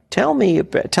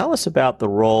 Tell us about the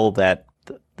role that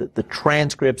the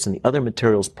transcripts and the other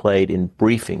materials played in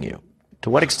briefing you. To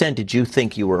what extent did you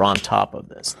think you were on top of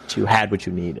this, that you had what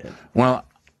you needed? Well,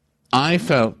 I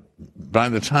felt by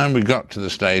the time we got to the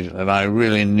stage that I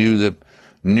really knew the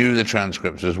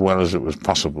transcripts as well as it was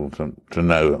possible to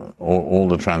know all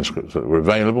the transcripts that were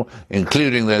available,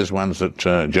 including those ones that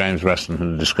James Reston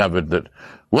had discovered that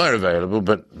were available,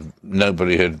 but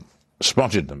nobody had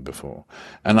spotted them before.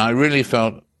 And I really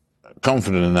felt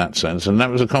confident in that sense, and that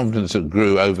was a confidence that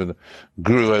grew over the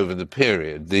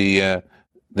period. The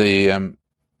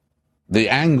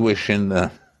anguish in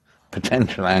the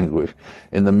potential anguish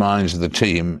in the minds of the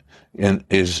team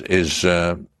is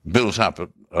built up a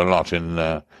lot in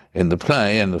the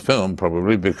play and the film,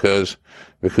 probably because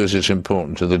it's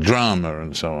important to the drama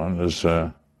and so on,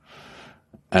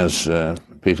 as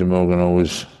Peter Morgan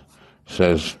always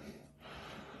says,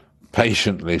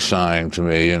 patiently sighing to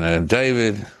me, you know,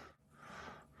 David,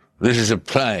 this is a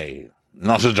play,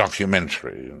 not a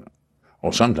documentary.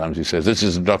 Or sometimes he says, this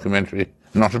is a documentary,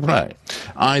 not a play.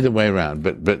 Either way around,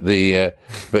 but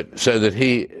so that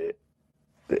he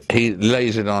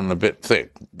lays it on a bit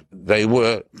thick. They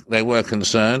were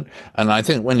concerned, and I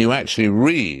think when you actually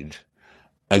read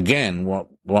again what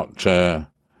Bob Zelnick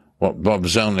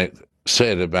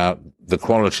said about the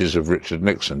qualities of Richard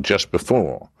Nixon just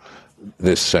before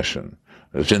this session,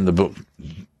 it's in the book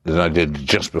that I did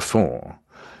just before,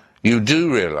 you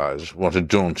do realize what a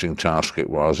daunting task it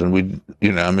was. And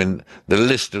the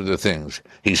list of the things.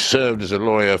 He served as a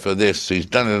lawyer for this, he's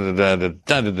done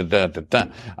da-da-da-da-da-da-da-da-da.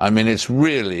 I mean, it's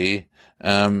really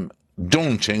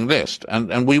daunting list.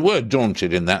 And we were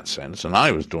daunted in that sense, and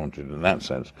I was daunted in that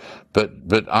sense. But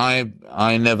I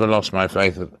never lost my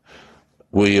faith that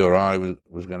we or I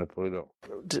was going to pull it off.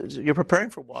 You're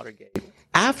preparing for Watergate.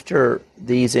 After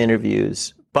these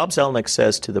interviews, Bob Zelnick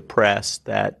says to the press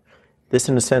that this,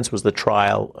 in a sense, was the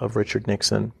trial of Richard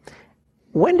Nixon.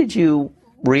 When did you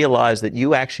realize that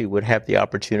you actually would have the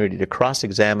opportunity to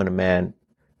cross-examine a man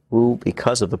who,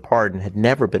 because of the pardon, had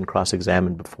never been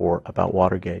cross-examined before about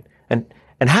Watergate? And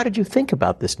how did you think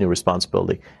about this new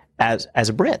responsibility as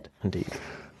a Brit, indeed?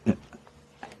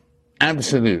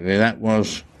 Absolutely. That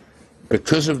was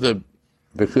because of the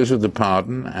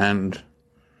pardon and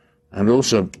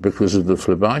also because of the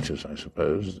phlebitis, I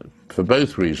suppose. For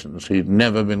both reasons, he'd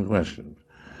never been questioned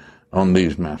on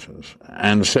these matters.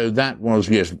 And so that was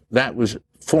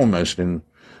foremost in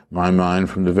my mind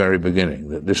from the very beginning,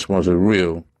 that this was a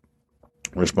real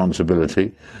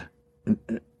responsibility,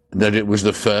 that it was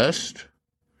the first,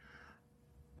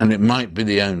 and it might be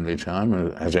the only time,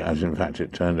 as in fact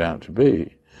it turned out to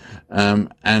be.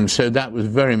 And so that was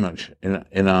very much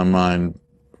in our mind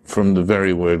from the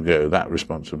very word go, that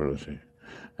responsibility.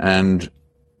 And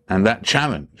that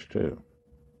challenge, too.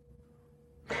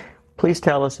 Please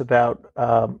tell us about,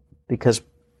 because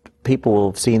people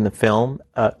will have seen the film,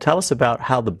 tell us about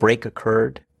how the break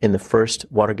occurred in the first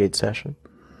Watergate session.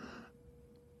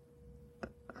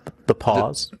 The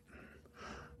pause.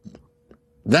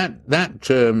 That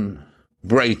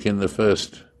break in the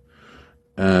first...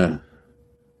 I'll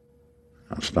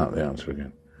start the answer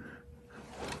again.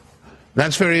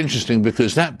 That's very interesting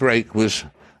because that break was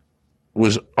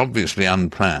obviously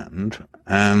unplanned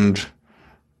and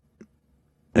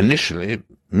initially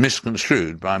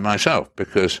misconstrued by myself,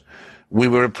 because we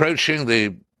were approaching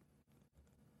the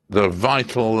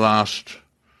vital last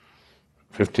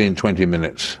 15, 20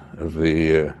 minutes of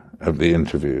the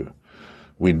interview.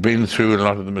 We'd been through a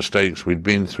lot of the mistakes. We'd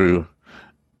been through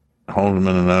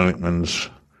Haldeman and Ehrlichman's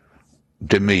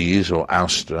demise or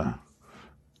ouster,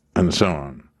 and so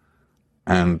on.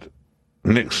 And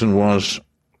Nixon was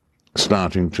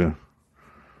starting to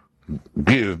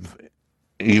give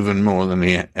even more than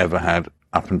he ever had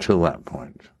up until that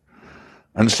point.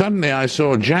 And suddenly I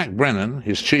saw Jack Brennan,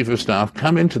 his chief of staff,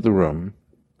 come into the room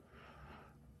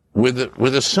with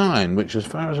a sign which, as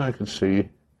far as I could see,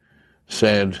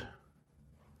 said,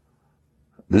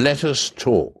 "Let us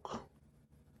talk."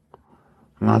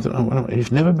 And I thought, oh, well,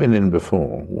 he's never been in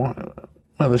before. What?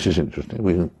 Well, this is interesting.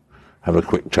 We can have a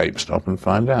quick tape stop and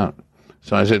find out.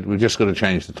 So I said, we've just got to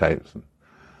change the tapes,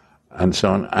 and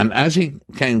so on. And as he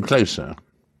came closer,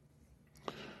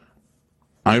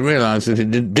 I realized that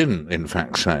it didn't, in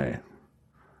fact, say,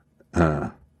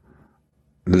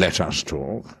 let us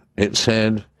talk. It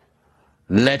said,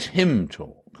 let him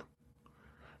talk.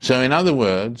 So, in other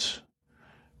words,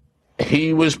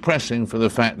 he was pressing for the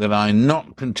fact that I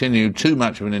not continue too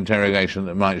much of an interrogation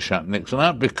that might shut Nixon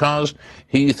up, because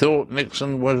he thought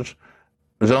Nixon was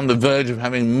on the verge of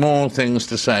having more things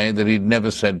to say that he'd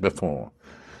never said before.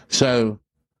 So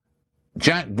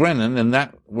Jack Brennan, and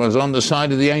that was on the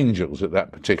side of the angels at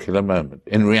that particular moment,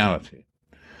 in reality.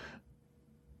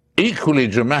 Equally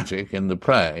dramatic in the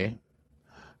play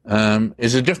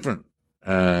is a different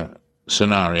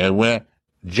scenario where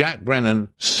Jack Brennan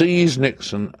sees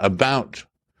Nixon about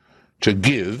to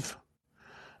give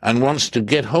and wants to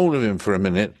get hold of him for a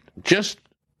minute, just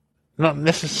not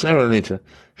necessarily to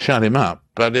shut him up,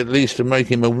 but at least to make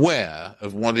him aware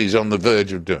of what he's on the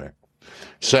verge of doing.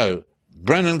 So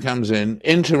Brennan comes in,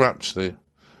 interrupts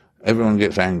everyone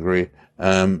gets angry,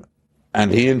 and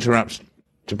he interrupts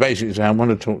to basically say, I want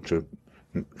to talk to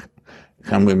him.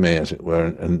 Come with me, as it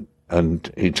were,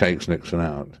 and he takes Nixon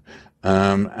out.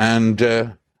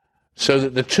 So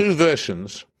that the two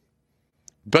versions,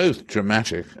 both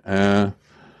dramatic,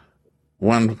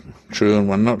 one true and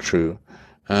one not true,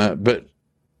 but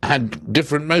had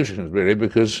different motions, really,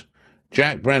 because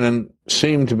Jack Brennan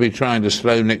seemed to be trying to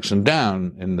slow Nixon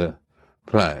down in the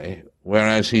play,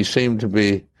 whereas he seemed to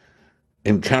be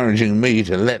encouraging me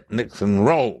to let Nixon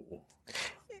roll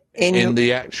in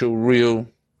the actual real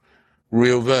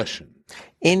version.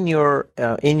 In your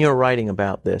writing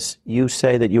about this, you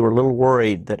say that you were a little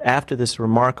worried that after this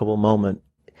remarkable moment,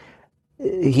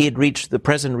 the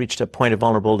president reached a point of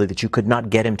vulnerability that you could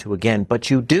not get him to again, but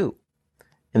you do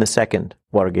in the second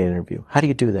Watergate interview. How do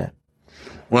you do that?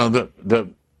 Well,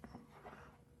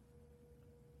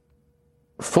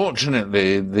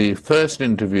 fortunately, the first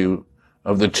interview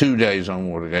of the 2 days on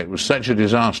Watergate was such a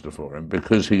disaster for him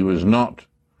because he was not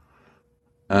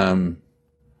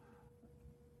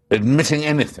admitting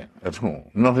anything at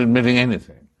all, not admitting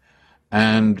anything.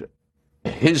 And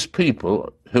his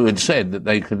people, who had said that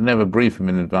they could never brief him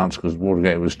in advance because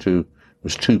Watergate was too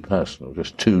personal,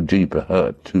 just too deep a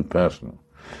hurt, too personal,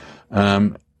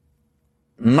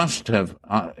 must have,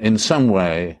 in some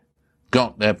way,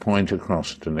 got their point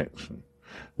across to Nixon,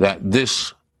 that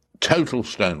this total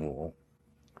Stonewall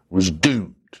was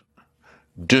doomed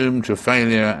to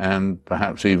failure and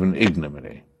perhaps even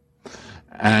ignominy.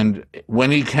 And when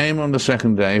he came on the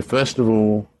second day, first of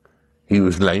all, he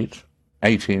was late,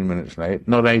 18 minutes late,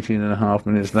 not 18 and a half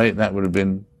minutes late. That would have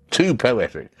been too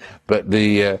poetic. But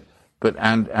he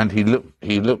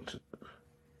looked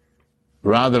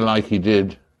rather like he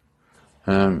did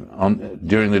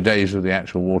during the days of the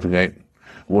actual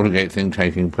Watergate thing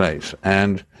taking place.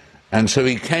 And so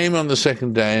he came on the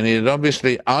second day, and he had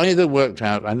obviously either worked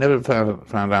out, I never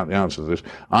found out the answer to this,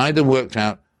 either worked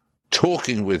out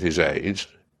talking with his aides,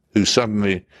 who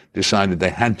suddenly decided they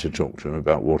had to talk to him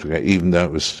about Watergate, even though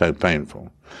it was so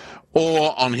painful,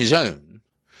 or on his own,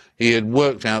 he had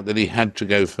worked out that he had to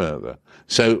go further.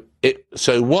 So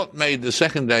what made the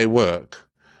second day work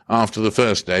after the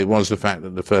first day was the fact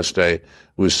that the first day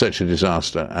was such a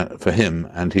disaster for him,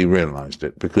 and he realized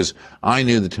it, because I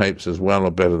knew the tapes as well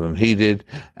or better than he did,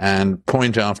 and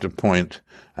point after point,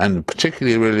 and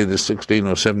particularly really the 16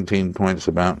 or 17 points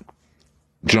about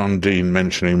John Dean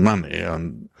mentioning money,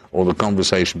 or the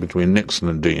conversation between Nixon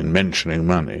and Dean mentioning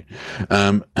money,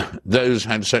 those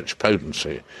had such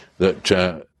potency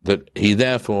that he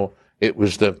therefore, it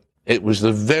was the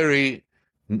very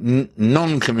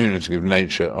non-communicative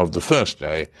nature of the first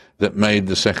day that made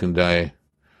the second day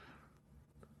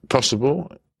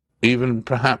possible, even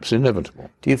perhaps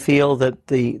inevitable. Do you feel that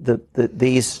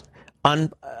these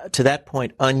to that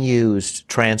point unused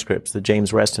transcripts that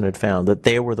James Reston had found, that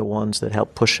they were the ones that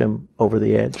helped push him over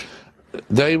the edge?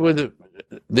 They were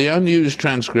the unused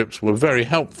transcripts were very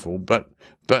helpful, but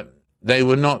they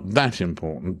were not that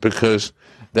important because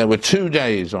there were 2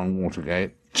 days on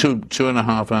Watergate,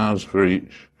 2.5 hours for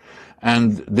each,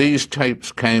 and these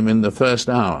tapes came in the first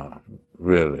hour,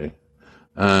 really,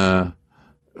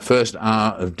 first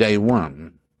hour of day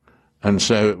one, and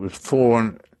so it was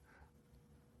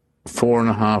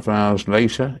 4.5 hours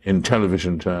later in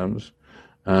television terms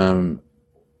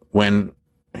when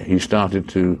he started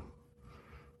to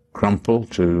crumple,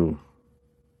 to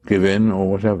give in or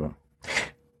whatever.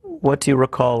 What do you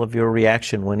recall of your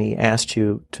reaction when he asked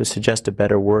you to suggest a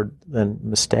better word than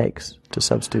mistakes, to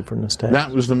substitute for mistakes? That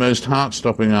was the most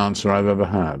heart-stopping answer I've ever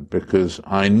had, because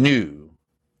I knew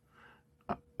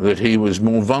that he was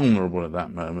more vulnerable at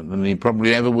that moment than he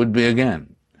probably ever would be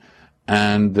again,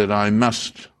 and that I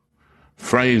must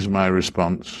phrase my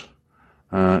response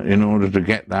in order to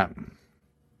get that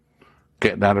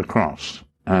across.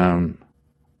 And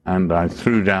I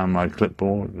threw down my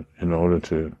clipboard in order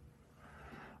to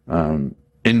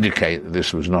indicate that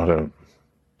this was not a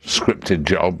scripted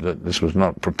job, that this was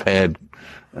not prepared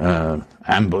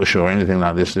ambush or anything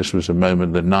like this. This was a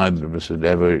moment that neither of us had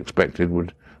ever expected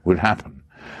would happen.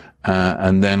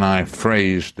 And then I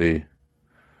phrased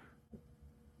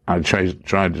I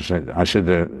tried to say, I said,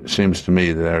 it seems to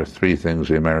me that there are 3 things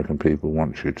the American people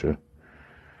want you to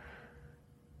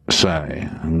say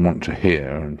and want to hear.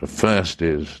 And the first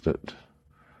is that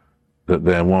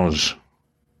there was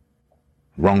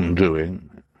wrongdoing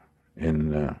in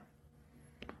the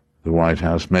White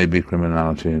House, maybe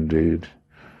criminality indeed.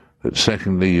 That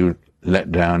secondly, you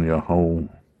let down your whole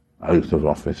oath of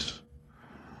office.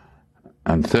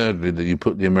 And thirdly, that you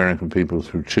put the American people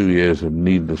through 2 years of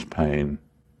needless pain,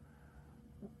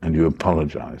 and you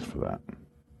apologize for that.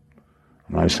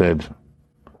 And I said,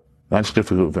 that's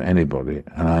difficult for anybody,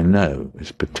 and I know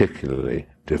it's particularly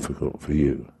difficult for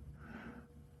you.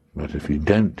 But if you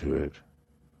don't do it,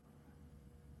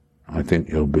 I think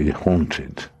you'll be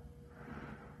haunted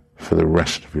for the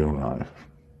rest of your life.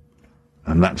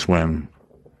 And that's when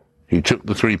he took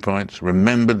the 3 points,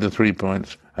 remembered the 3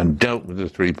 points, and dealt with the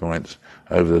 3 points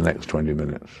over the next 20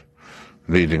 minutes,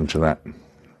 leading to that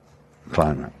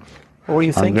climax. What were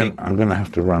you thinking? I'm going to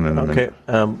have to run in a minute.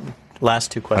 Okay.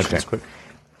 Last 2 questions, okay. Quick.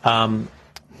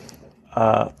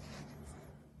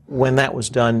 When that was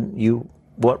done,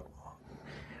 what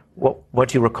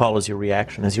do you recall as your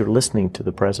reaction as you're listening to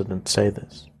the president say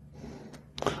this?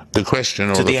 The question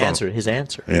or to the answer, his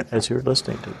answer, yeah. As you're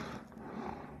listening to it.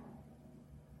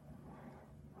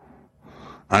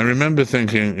 I remember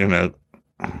thinking,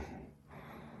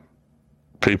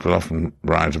 people often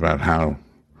write about how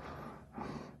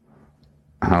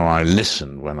I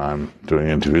listen when I'm doing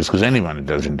interviews, because anyone who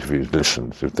does interviews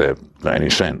listens if they've got any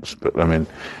sense. But I mean,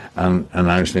 and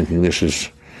I was thinking this is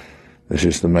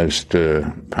the most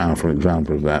powerful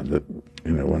example of that. That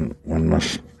one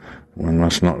must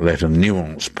not let a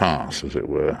nuance pass, as it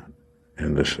were,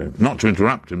 in this thing. Not to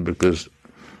interrupt him, because,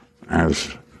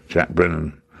 as Jack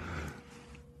Brennan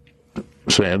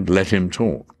said, let him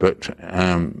talk. But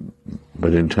in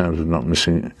terms of not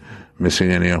missing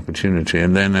any opportunity,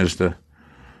 and then as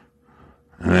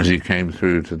he came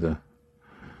through to the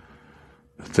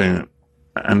thing,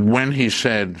 and when he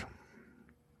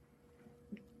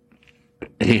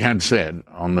had said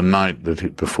on the night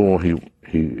that before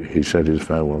he said his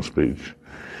farewell speech,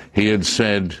 he had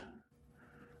said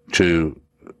and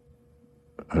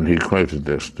he quoted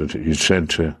this, that he said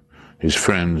to his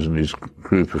friends and his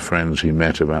group of friends he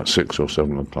met about 6 or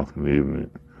 7 o'clock in the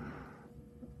evening,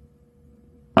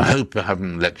 I hope I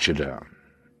haven't let you down.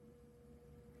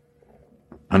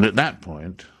 And at that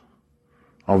point,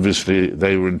 obviously,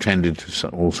 they were intended to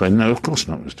all say, no, of course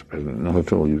not, Mr. President, not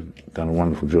at all. You've done a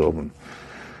wonderful job and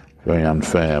very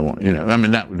unfair. I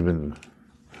mean, that would have been...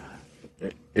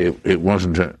 It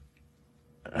wasn't a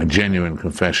genuine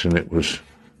confession. It was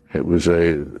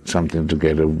something to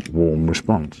get a warm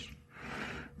response.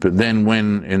 But then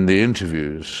when, in the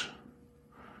interviews,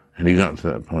 and he got to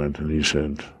that point and he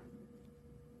said,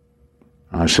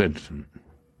 I said to him,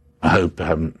 I hope I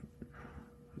haven't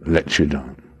let you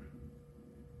down.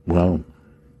 Well,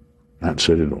 that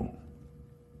said it all.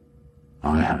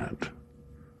 I'd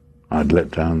let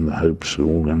down the hopes of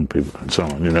all young people and so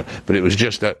on, But it was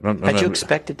just that... Had you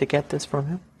expected to get this from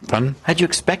him? Pardon? Had you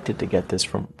expected to get this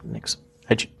from Nixon?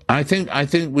 I think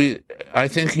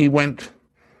he went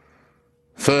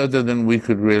further than we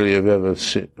could really have ever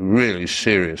really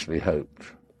seriously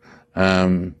hoped.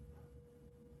 Now,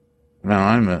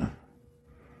 I'm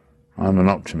an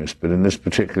optimist, but in this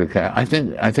particular case, I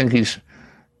think he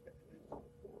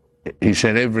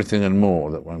said everything and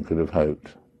more that one could have hoped.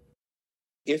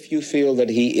 If you feel that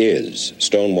he is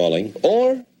stonewalling,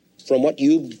 or from what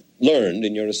you've learned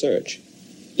in your research,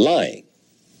 lying,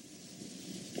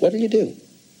 what will you do?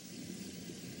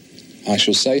 I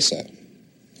shall say so,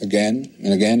 again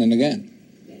and again and again.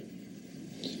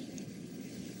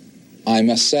 I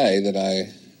must say that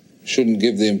I shouldn't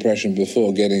give the impression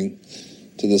before getting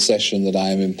to the session that I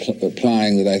am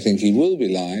implying that I think he will be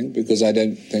lying, because I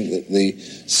don't think that the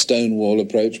Stonewall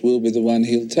approach will be the one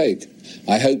he'll take.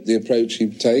 I hope the approach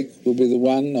he'll take will be the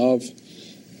one of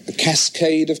a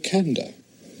cascade of candor.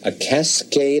 A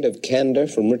cascade of candor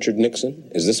from Richard Nixon?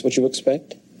 Is this what you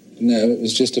expect? No, it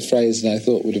was just a phrase that I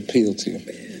thought would appeal to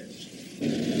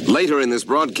you. Later in this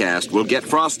broadcast, we'll get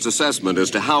Frost's assessment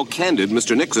as to how candid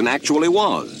Mr. Nixon actually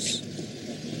was.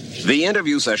 The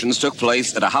interview sessions took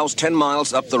place at a house 10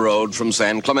 miles up the road from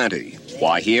San Clemente.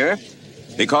 Why here?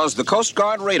 Because the Coast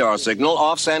Guard radar signal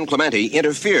off San Clemente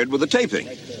interfered with the taping.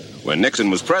 When Nixon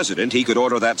was president, he could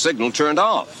order that signal turned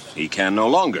off. He can no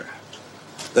longer.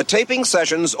 The taping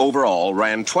sessions overall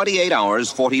ran 28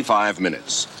 hours, 45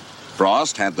 minutes.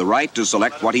 Frost had the right to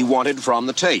select what he wanted from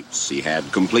the tapes. He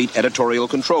had complete editorial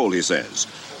control, he says,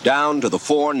 down to the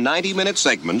 4 90-minute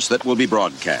segments that will be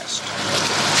broadcast.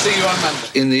 See you on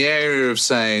Monday. In the area of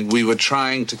saying we were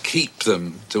trying to keep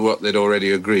them to what they'd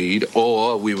already agreed,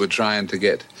 or we were trying to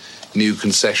get new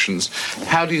concessions,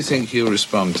 how do you think he'll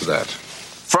respond to that?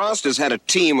 Frost has had a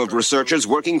team of researchers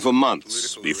working for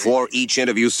months. Before each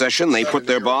interview session, they put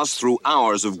their boss through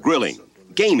hours of grilling,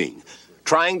 gaming,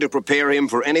 trying to prepare him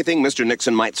for anything Mr.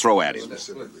 Nixon might throw at him.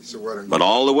 But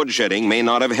all the woodshedding may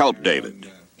not have helped David.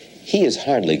 He is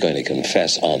hardly going to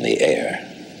confess on the air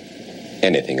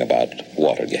anything about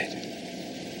Watergate.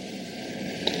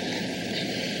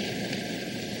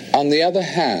 On the other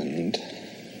hand,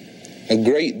 a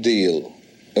great deal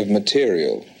of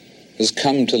material has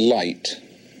come to light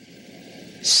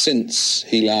since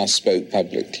he last spoke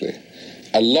publicly.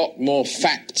 A lot more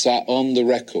facts are on the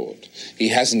record. He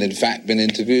hasn't, in fact, been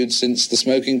interviewed since the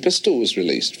smoking pistol was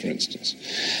released, for instance.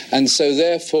 And so,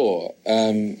 therefore,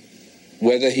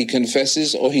 whether he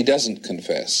confesses or he doesn't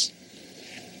confess,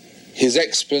 his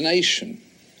explanation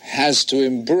has to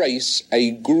embrace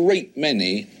a great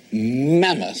many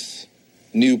mammoth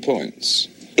new points.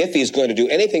 If he's going to do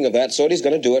anything of that sort, he's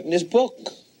going to do it in his book,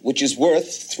 which is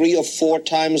worth 3 or 4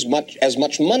 times as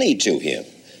much money to him.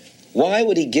 Why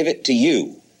would he give it to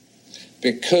you?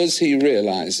 Because he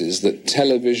realizes that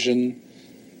television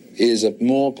is a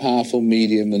more powerful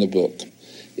medium than a book.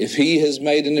 If he has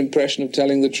made an impression of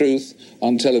telling the truth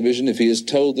on television, if he has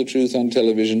told the truth on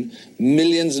television,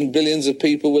 millions and billions of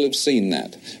people will have seen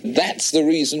that. That's the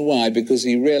reason why, because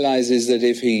he realizes that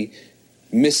if he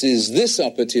misses this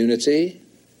opportunity,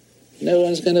 no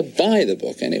one's going to buy the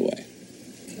book anyway.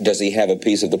 Does he have a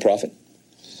piece of the profit?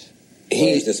 Or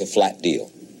is this a flat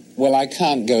deal? Well, I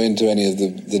can't go into any of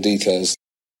the details.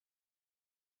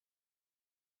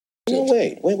 No,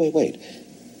 wait.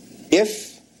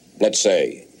 If, let's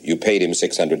say, you paid him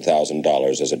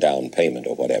 $600,000 as a down payment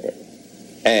or whatever,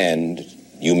 and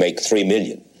you make $3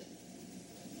 million,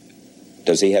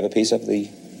 does he have a piece of the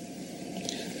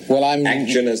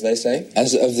action, as they say?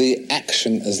 As of the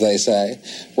action, as they say?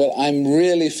 Well, I'm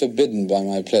really forbidden by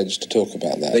my pledge to talk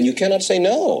about that. Then you cannot say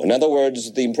no. In other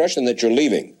words, the impression that you're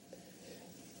leaving,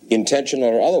 intentional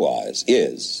or otherwise,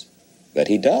 is that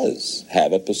he does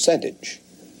have a percentage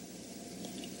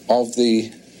of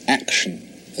the action,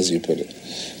 as you put it.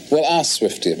 Well, ask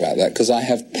Swifty about that, because I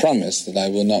have promised that I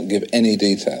will not give any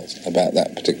details about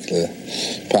that particular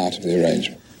part of the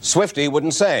arrangement. Swifty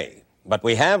wouldn't say, but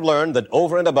we have learned that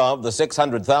over and above the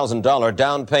 $600,000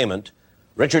 down payment,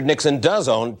 Richard Nixon does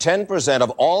own 10% of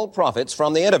all profits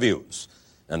from the interviews.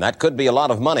 And that could be a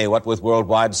lot of money, what with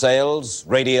worldwide sales,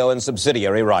 radio, and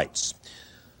subsidiary rights.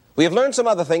 We have learned some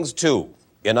other things, too.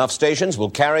 Enough stations will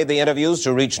carry the interviews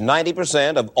to reach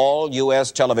 90% of all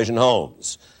U.S. television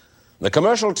homes. The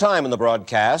commercial time in the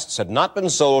broadcasts had not been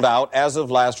sold out as of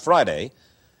last Friday,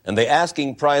 and the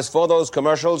asking price for those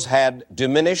commercials had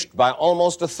diminished by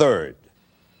almost a third.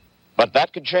 But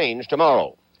that could change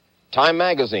tomorrow. Time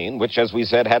magazine, which, as we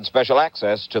said, had special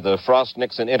access to the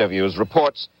Frost-Nixon interviews,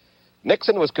 reports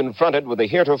Nixon was confronted with a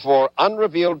heretofore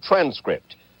unrevealed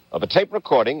transcript of a tape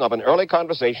recording of an early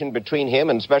conversation between him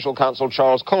and Special Counsel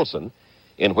Charles Colson,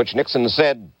 in which Nixon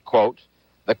said, quote,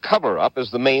 "The cover-up is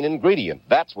the main ingredient.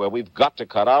 That's where we've got to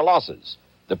cut our losses.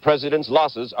 The president's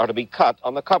losses are to be cut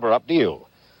on the cover-up deal."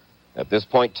 At this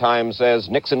point, Time says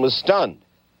Nixon was stunned.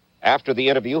 After the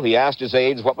interview, he asked his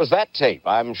aides, "What was that tape?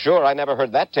 I'm sure I never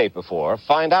heard that tape before.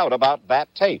 Find out about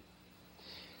that tape."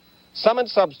 Sum and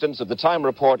substance of the Time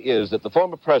report is that the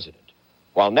former president,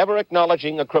 while never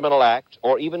acknowledging a criminal act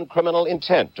or even criminal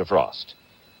intent to Frost.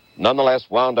 Nonetheless,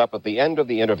 wound up at the end of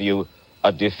the interview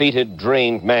a defeated,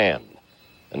 drained man.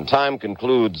 And Time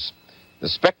concludes, the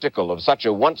spectacle of such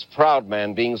a once proud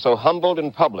man being so humbled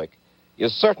in public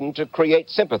is certain to create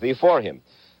sympathy for him.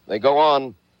 They go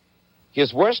on,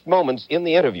 his worst moments in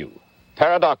the interview,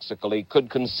 paradoxically, could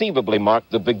conceivably mark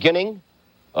the beginning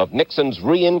of Nixon's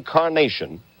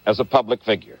reincarnation as a public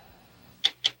figure.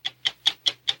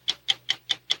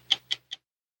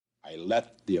 I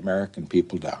let the American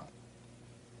people down.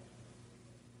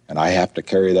 And I have to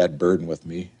carry that burden with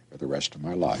me for the rest of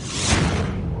my life.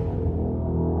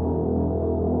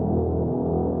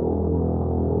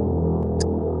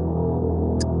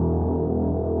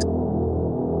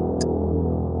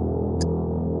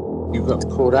 You got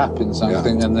caught up in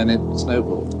something and then it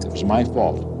snowballed. It was my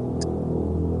fault.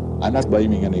 I'm not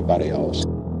blaming anybody else.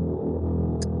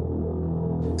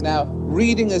 Now,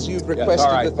 reading as you've requested Yes,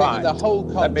 all right, the thing fine. in the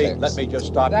whole context. Let me just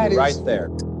stop that you right is- there.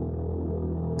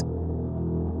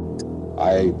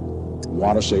 I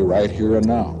want to say right here and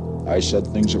now, I said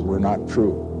things that were not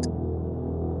true.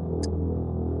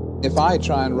 If I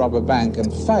try and rob a bank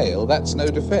and fail, that's no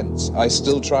defense. I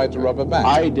still tried to rob a bank.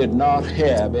 I did not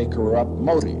have a corrupt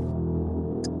motive.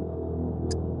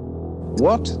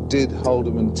 What did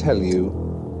Haldeman tell you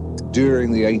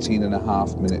during the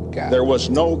 18.5-minute gap? There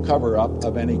was no cover-up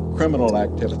of any criminal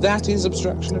activity. That is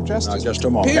obstruction of justice. Now, just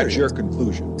a moment. Period. That's your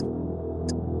conclusion.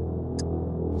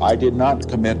 I did not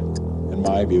commit, in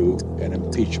my view, an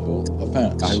impeachable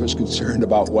offense. I was concerned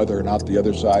about whether or not the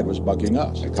other side was bucking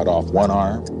us. I cut off one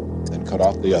arm, then cut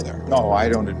off the other. No, I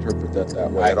don't interpret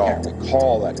that way at all. I can't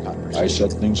recall that conversation. I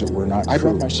said things that were not true. I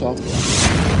brought myself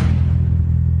down.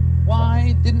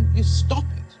 Why didn't you stop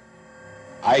it?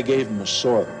 I gave them a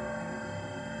sword,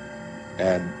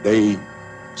 and they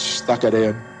stuck it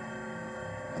in,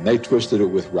 and they twisted it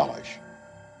with relish.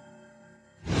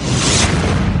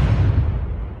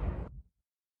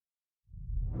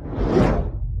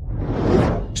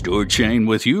 Stuart Shane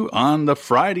with you on the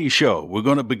Friday show. We're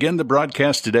going to begin the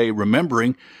broadcast today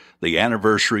remembering the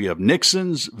anniversary of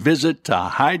Nixon's visit to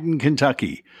Hyden,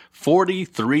 Kentucky,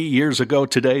 43 years ago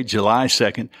today, July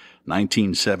 2nd,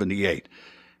 1978.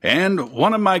 And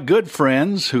one of my good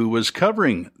friends who was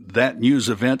covering that news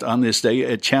event on this day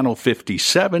at Channel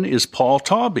 57 is Paul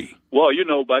Taubey. Well, you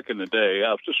know, back in the day,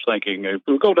 I was just thinking, if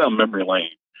we go down memory lane,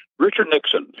 Richard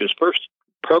Nixon, his first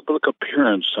public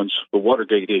appearance since the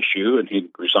Watergate issue, and he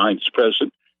resigned as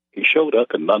president, he showed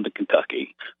up in London,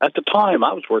 Kentucky. At the time,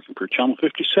 I was working for Channel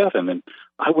 57, and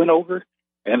I went over,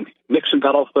 and Nixon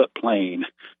got off that plane,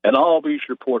 and all these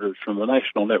reporters from the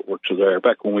national networks are there,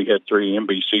 back when we had 3,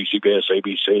 NBC, CBS,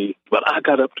 ABC. But I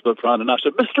got up to the front, and I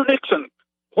said, Mr. Nixon,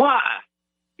 why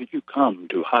did you come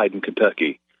to Hyden,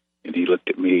 Kentucky? And he looked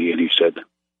at me, and he said,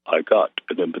 I got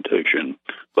an invitation.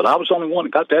 But I was the only one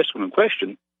that got to ask him a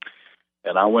question.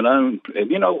 And I went on,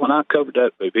 and, you know, when I covered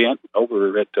that event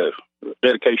over at the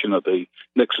dedication of the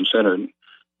Nixon Center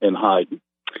in Hyden,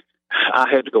 I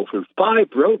had to go through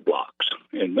 5 roadblocks.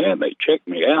 And, man, they checked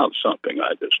me out something.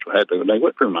 I just had to, they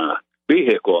went through my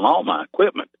vehicle and all my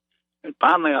equipment. And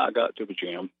finally I got to the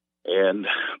gym, and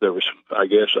there was, I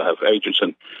guess, I have agents,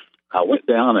 and I went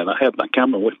down, and I had my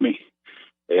camera with me.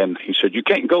 And he said, you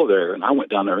can't go there. And I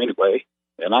went down there anyway,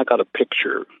 and I got a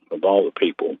picture of all the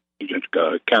people.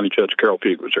 County Judge Carol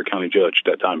Feig was our county judge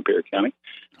at that time in Perry County.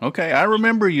 Okay, I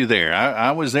remember you there.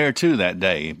 I was there, too, that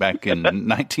day back in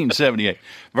 1978.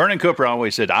 Vernon Cooper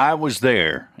always said, I was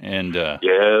there. And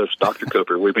yes, Dr.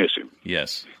 Cooper, we miss him.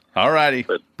 Yes. All righty.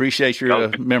 Appreciate your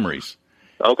memories.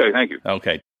 Okay, thank you.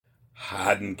 Okay.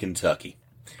 Hyden, Kentucky.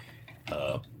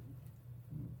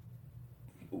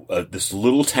 This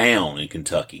little town in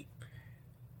Kentucky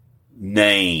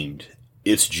named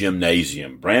its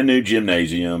gymnasium, brand new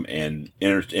gymnasium and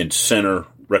center,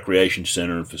 recreation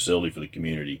center and facility for the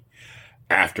community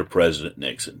after President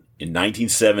Nixon in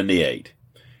 1978.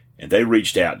 And they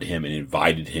reached out to him and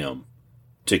invited him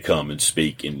to come and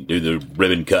speak and do the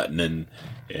ribbon cutting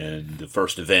and the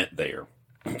first event there.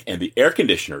 And the air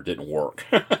conditioner didn't work.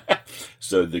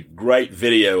 So the great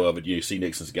video of it, you see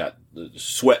Nixon's got the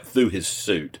sweat through his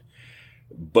suit.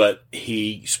 But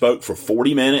he spoke for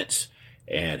 40 minutes,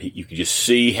 and you can just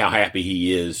see how happy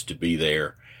he is to be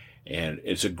there. And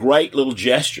it's a great little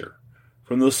gesture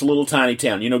from this little tiny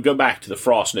town. You know, go back to the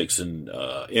Frost-Nixon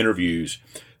interviews.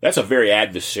 That's a very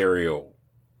adversarial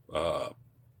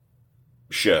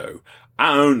show.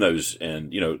 I own those,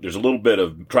 and, you know, there's a little bit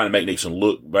of trying to make Nixon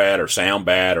look bad or sound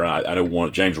bad, or I know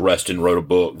James Reston wrote a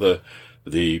book,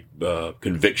 the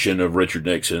Conviction of Richard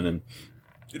Nixon, and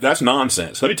that's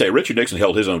nonsense. Let me tell you, Richard Nixon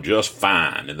held his own just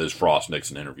fine in those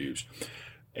Frost-Nixon interviews.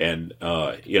 And,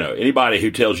 anybody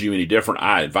who tells you any different,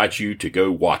 I invite you to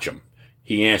go watch him.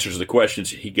 He answers the questions.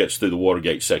 He gets through the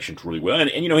Watergate sections really well. And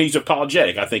he's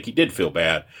apologetic. I think he did feel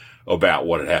bad about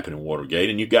what had happened in Watergate.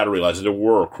 And you've got to realize that there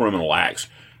were criminal acts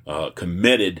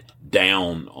committed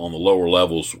down on the lower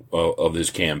levels of this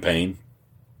campaign.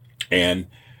 And,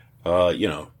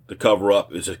 the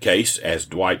cover-up is a case, as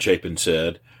Dwight Chapin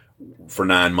said, for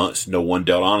 9 months, no one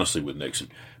dealt honestly with Nixon.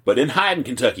 But in Hyden,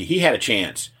 Kentucky, he had a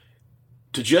chance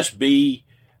to just be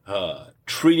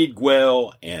treated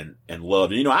well and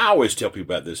loved. And, I always tell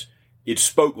people about this. It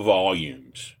spoke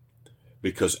volumes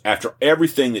because after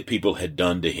everything that people had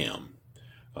done to him,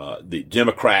 the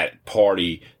Democratic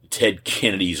Party, Ted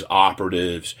Kennedy's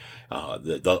operatives,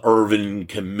 the Irvin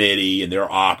Committee and their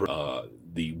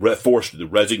forced the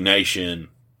resignation,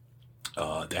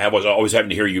 was always having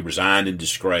to hear you resign in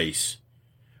disgrace.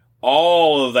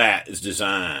 All of that is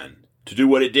designed to do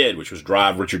what it did, which was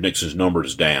drive Richard Nixon's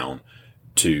numbers down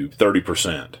to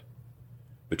 30%.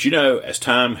 But as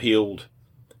time healed,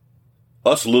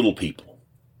 us little people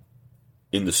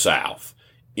in the South,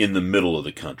 in the middle of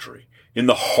the country, in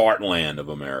the heartland of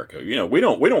America, we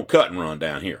don't cut and run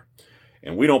down here.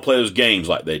 And we don't play those games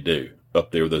like they do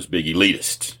up there with those big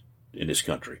elitists in this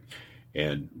country.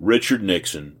 And Richard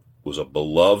Nixon was a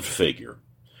beloved figure.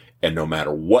 And no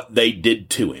matter what they did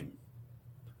to him,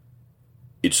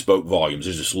 it spoke volumes.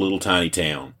 There's this little tiny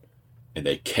town, and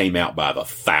they came out by the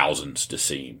thousands to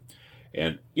see him.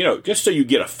 And, just so you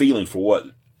get a feeling for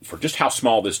just how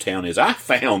small this town is, I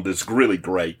found this really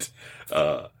great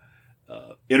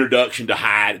introduction to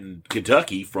Hyden,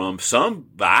 Kentucky from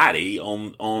somebody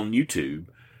on YouTube.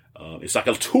 It's like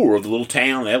a tour of the little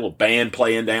town. They have a little band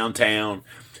playing downtown.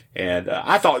 And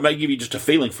I thought it might give you just a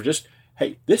feeling for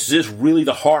hey, this is really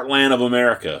the heartland of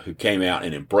America who came out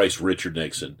and embraced Richard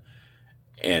Nixon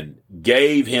and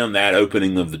gave him that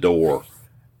opening of the door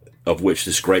of which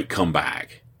this great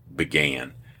comeback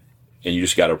began. And you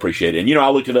just got to appreciate it. And, I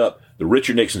looked it up. The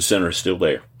Richard Nixon Center is still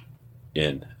there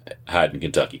in Hyden,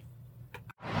 Kentucky.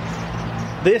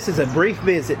 This is a brief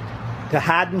visit to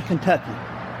Hyden, Kentucky.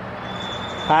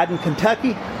 Hyden,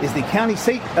 Kentucky is the county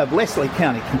seat of Leslie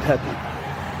County, Kentucky.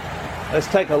 Let's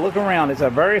take a look around. It's a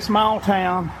very small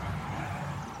town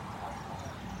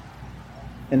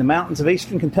in the mountains of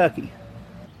eastern Kentucky.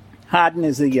 Hyden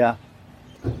is the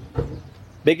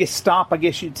biggest stop, I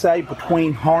guess you'd say,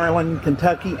 between Harlan,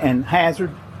 Kentucky and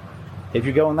Hazard, if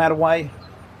you're going that way.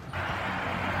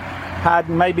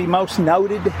 Hyden may be most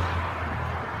noted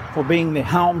for being the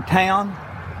hometown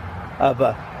of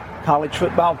a college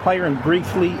football player and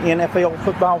briefly NFL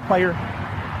football player,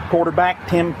 quarterback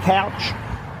Tim Couch.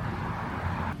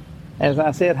 As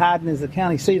I said, Hyden is the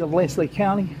county seat of Leslie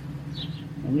County,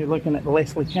 and you're looking at the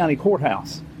Leslie County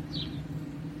Courthouse.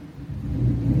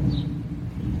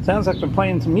 Sounds like they're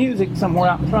playing some music somewhere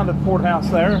out in front of the courthouse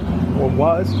there, or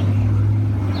was.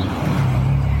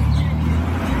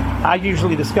 I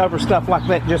usually discover stuff like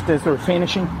that just as they're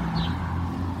finishing.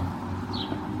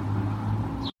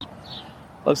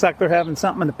 Looks like they're having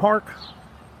something in the park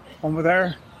over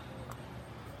there.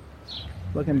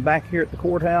 Looking back here at the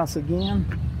courthouse again.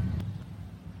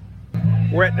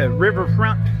 We're at the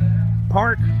Riverfront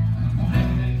Park.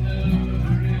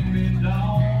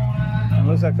 It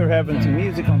looks like they're having some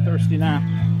music on Thursday night.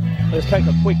 Let's take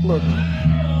a quick look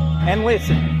and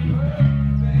listen.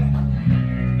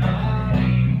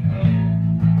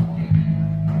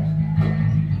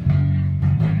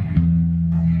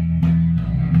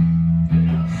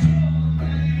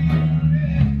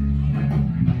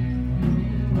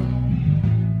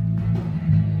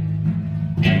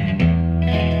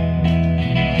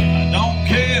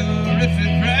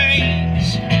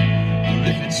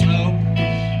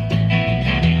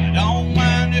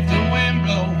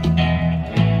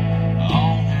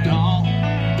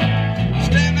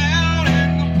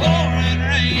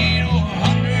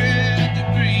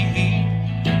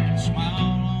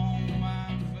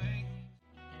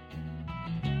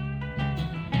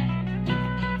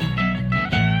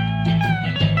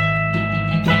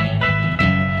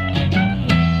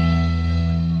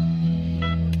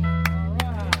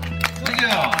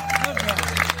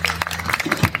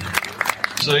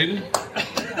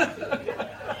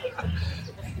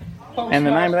 And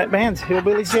the name of that band's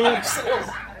Hillbilly Jed.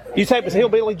 You say it was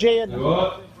Hillbilly Jed?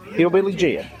 What? Hillbilly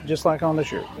Jed, just like on the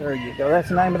shirt. There you go. That's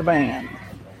the name of the band.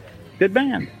 Good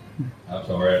band. That's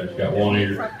all right. It's got one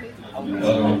ear.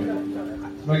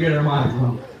 Let me get her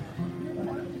microphone.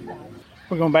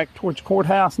 We're going back towards the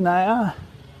courthouse now,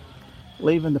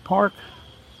 leaving the park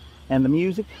and the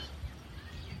music.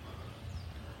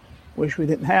 Wish we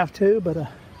didn't have to, but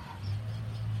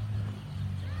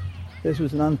this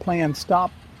was an unplanned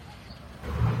stop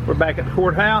We're back at the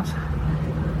courthouse.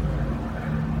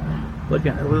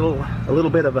 Looking at a little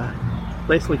bit of a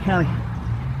Leslie County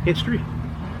history.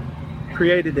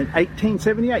 Created in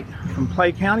 1878 from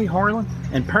Clay County, Harlan,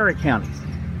 and Perry counties.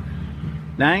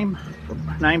 Named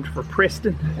for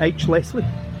Preston H. Leslie,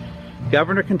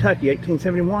 Governor of Kentucky,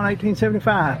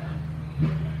 1871-1875.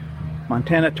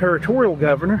 Montana Territorial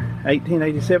Governor,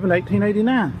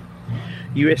 1887-1889.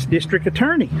 U.S. District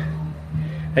Attorney,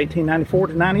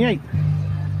 1894-98.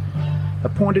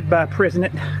 Appointed by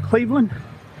President Cleveland,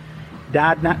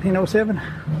 died 1907,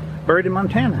 buried in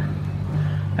Montana.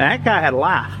 Now, that guy had a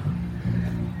life.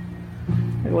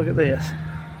 Hey, look at this.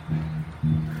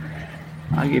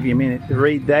 I'll give you a minute to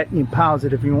read that. You can pause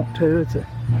it if you want to. It's an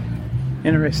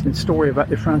interesting story about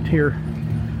the Frontier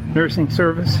Nursing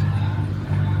Service.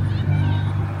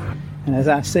 And as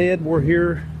I said, we're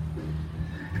here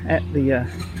at the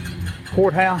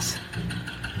courthouse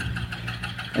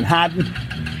in Hyden.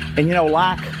 And you know,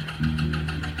 like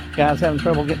guys having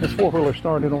trouble getting this four-wheeler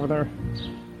started over there,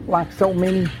 like so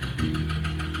many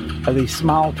of these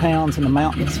small towns in the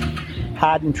mountains,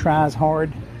 Hyden tries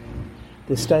hard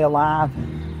to stay alive.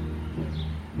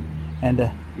 And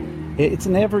it's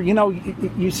never, you know,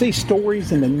 you see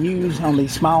stories in the news on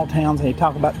these small towns and they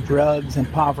talk about drugs and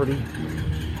poverty.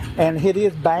 And it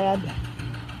is bad.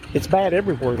 It's bad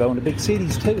everywhere, though, in the big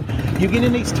cities, too. You get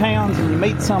in these towns and you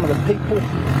meet some of the people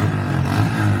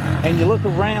and you look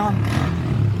around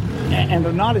and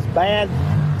they're not as bad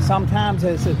sometimes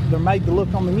as they're made to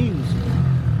look on the news.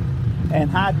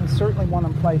 And Hyden's certainly one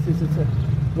of them places. It's a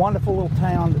wonderful little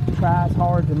town that tries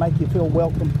hard to make you feel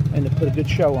welcome and to put a good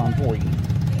show on for you.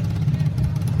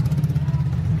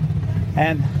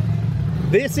 And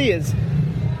this is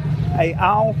a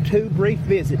all too brief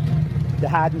visit to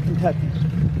Hyden, Kentucky.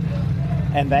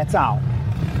 And that's all.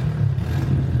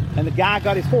 And the guy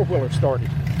got his four-wheeler started.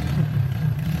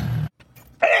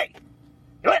 Hey!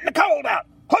 You're letting the cold out!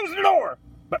 Close the door!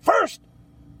 But first,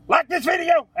 like this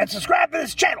video and subscribe to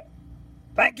this channel.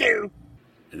 Thank you.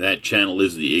 And that channel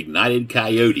is the Ignited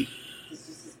Coyote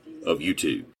of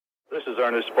YouTube. This is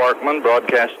Ernest Sparkman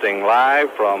broadcasting live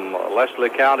from Leslie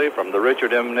County from the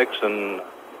Richard M. Nixon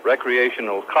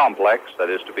Recreational Complex that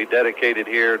is to be dedicated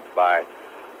here by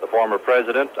the former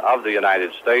President of the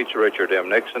United States, Richard M.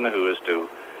 Nixon, who is to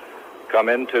come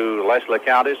into Leslie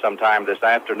County sometime this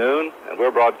afternoon. And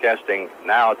we're broadcasting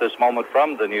now at this moment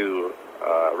from the new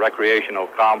recreational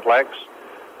complex,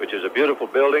 which is a beautiful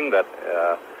building that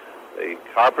the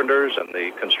carpenters and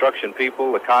the construction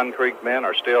people, the concrete men,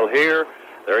 are still here.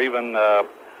 They're even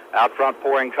out front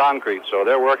pouring concrete, so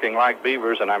they're working like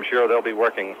beavers, and I'm sure they'll be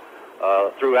working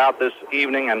throughout this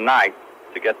evening and night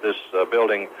to get this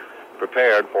building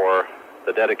prepared for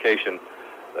the dedication.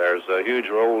 There's huge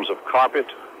rolls of carpet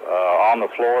on the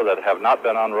floor that have not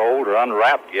been unrolled or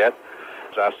unwrapped yet.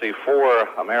 So I see 4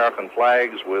 American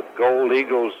flags with gold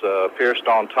eagles pierced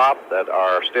on top that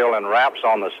are still in wraps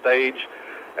on the stage,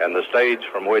 and the stage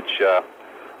from which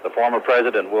the former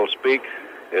president will speak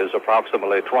is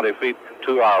approximately 20 feet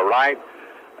to our right.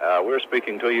 We're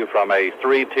speaking to you from a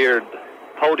 3-tiered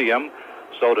podium,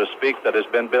 so to speak, that has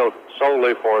been built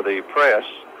solely for the press,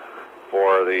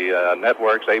 for the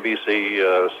networks. ABC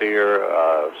is here,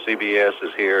 CBS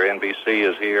is here, NBC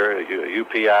is here,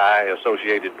 UPI,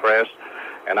 Associated Press.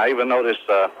 And I even noticed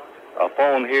a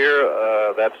phone here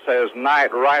that says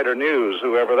Night Rider News,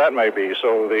 whoever that may be.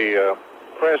 So the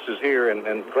press is here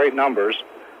in great numbers.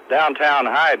 Downtown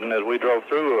Hyden, as we drove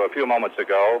through a few moments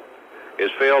ago,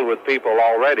 is filled with people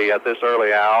already at this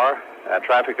early hour.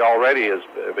 Traffic already is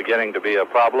beginning to be a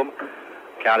problem.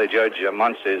 County Judge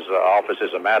Muncie's office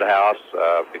is a madhouse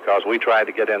because we tried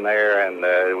to get in there, and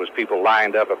there was people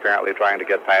lined up apparently trying to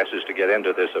get passes to get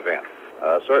into this event.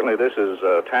 Certainly this is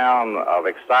a town of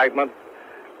excitement.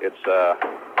 It's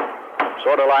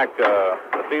sort of like the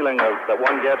feeling that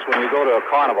one gets when you go to a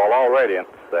carnival already. And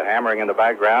the hammering in the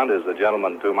background is the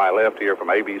gentleman to my left here from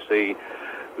ABC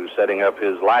who's setting up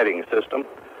his lighting system.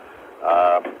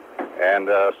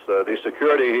 So the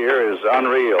security here is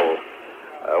unreal.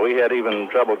 We had even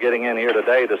trouble getting in here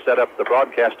today to set up the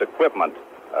broadcast equipment.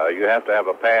 You have to have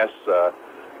a pass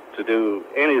to do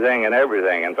anything and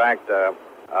everything. In fact, I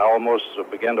almost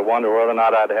began to wonder whether or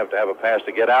not I'd have to have a pass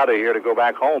to get out of here to go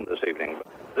back home this evening.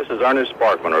 This is Ernest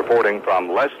Sparkman reporting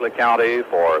from Leslie County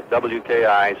for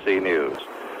WKIC News.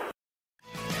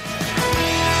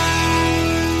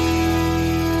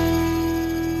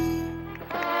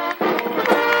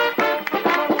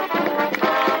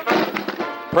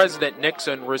 President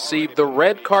Nixon received the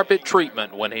red carpet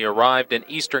treatment when he arrived in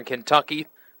eastern Kentucky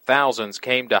thousands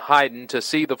came to Hyden to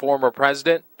see the former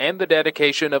president and the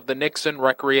dedication of the Nixon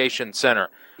Recreation Center.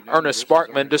 Ernest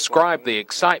Sparkman described the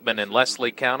excitement in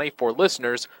Leslie County for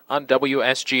listeners on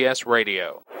WSGS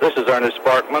Radio. This is Ernest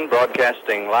Sparkman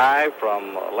broadcasting live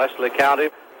from Leslie County.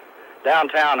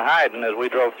 Downtown Hyden, as we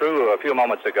drove through a few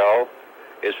moments ago,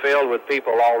 is filled with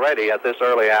people already at this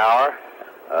early hour.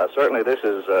 Certainly this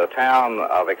is a town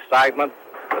of excitement.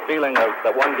 The feeling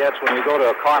that one gets when you go to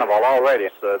a carnival already.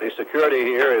 The security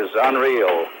here is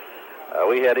unreal.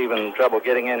 We had even trouble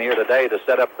getting in here today to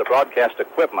set up the broadcast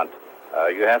equipment.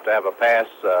 You have to have a pass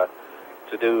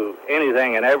to do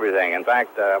anything and everything. In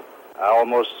fact, I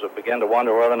almost began to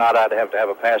wonder whether or not I'd have to have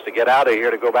a pass to get out of here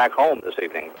to go back home this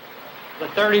evening. The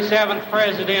 37th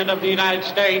President of the United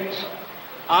States,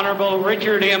 Honorable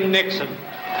Richard M. Nixon.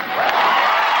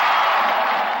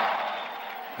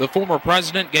 The former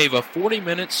president gave a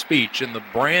 40-minute speech in the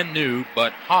brand new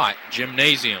but hot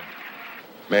gymnasium.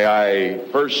 May I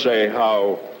first say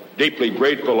how deeply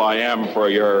grateful I am for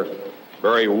your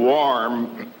very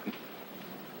warm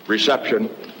reception.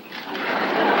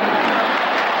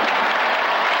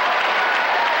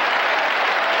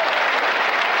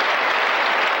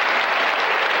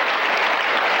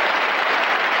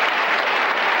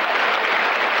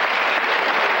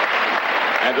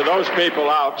 And to those people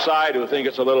outside who think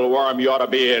it's a little warm, you ought to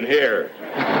be in here.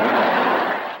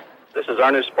 This is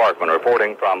Ernest Sparkman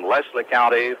reporting from Leslie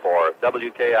County for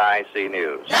WKIC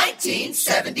News.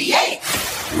 1978.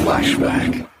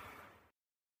 Flashback.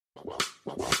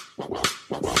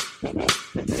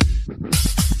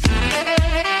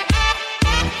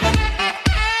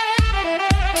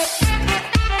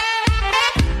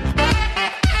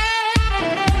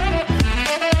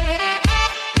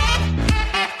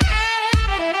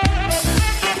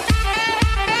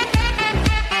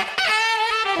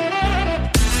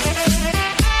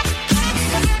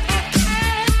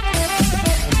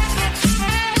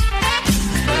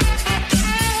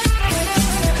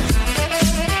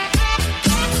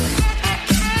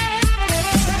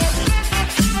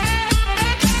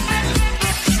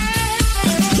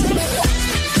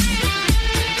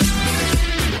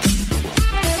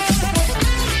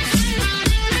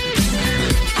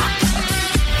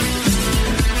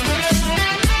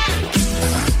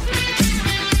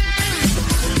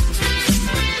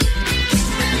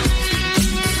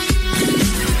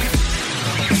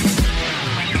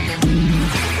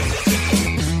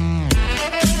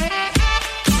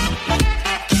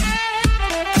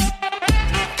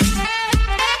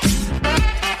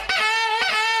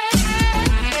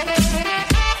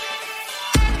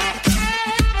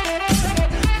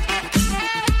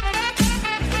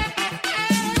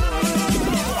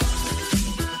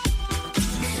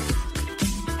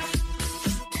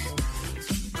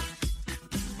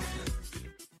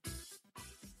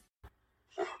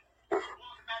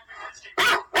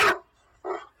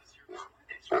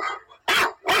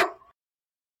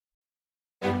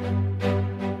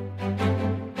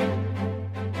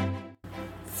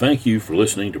 Thank you for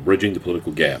listening to Bridging the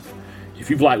Political Gap.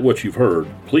 If you've liked what you've heard,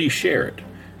 please share it.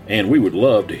 And we would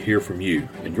love to hear from you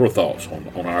and your thoughts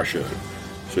on our show.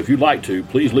 So if you'd like to,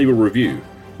 please leave a review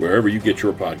wherever you get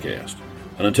your podcast.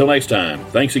 And until next time,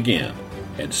 thanks again,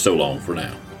 and so long for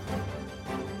now.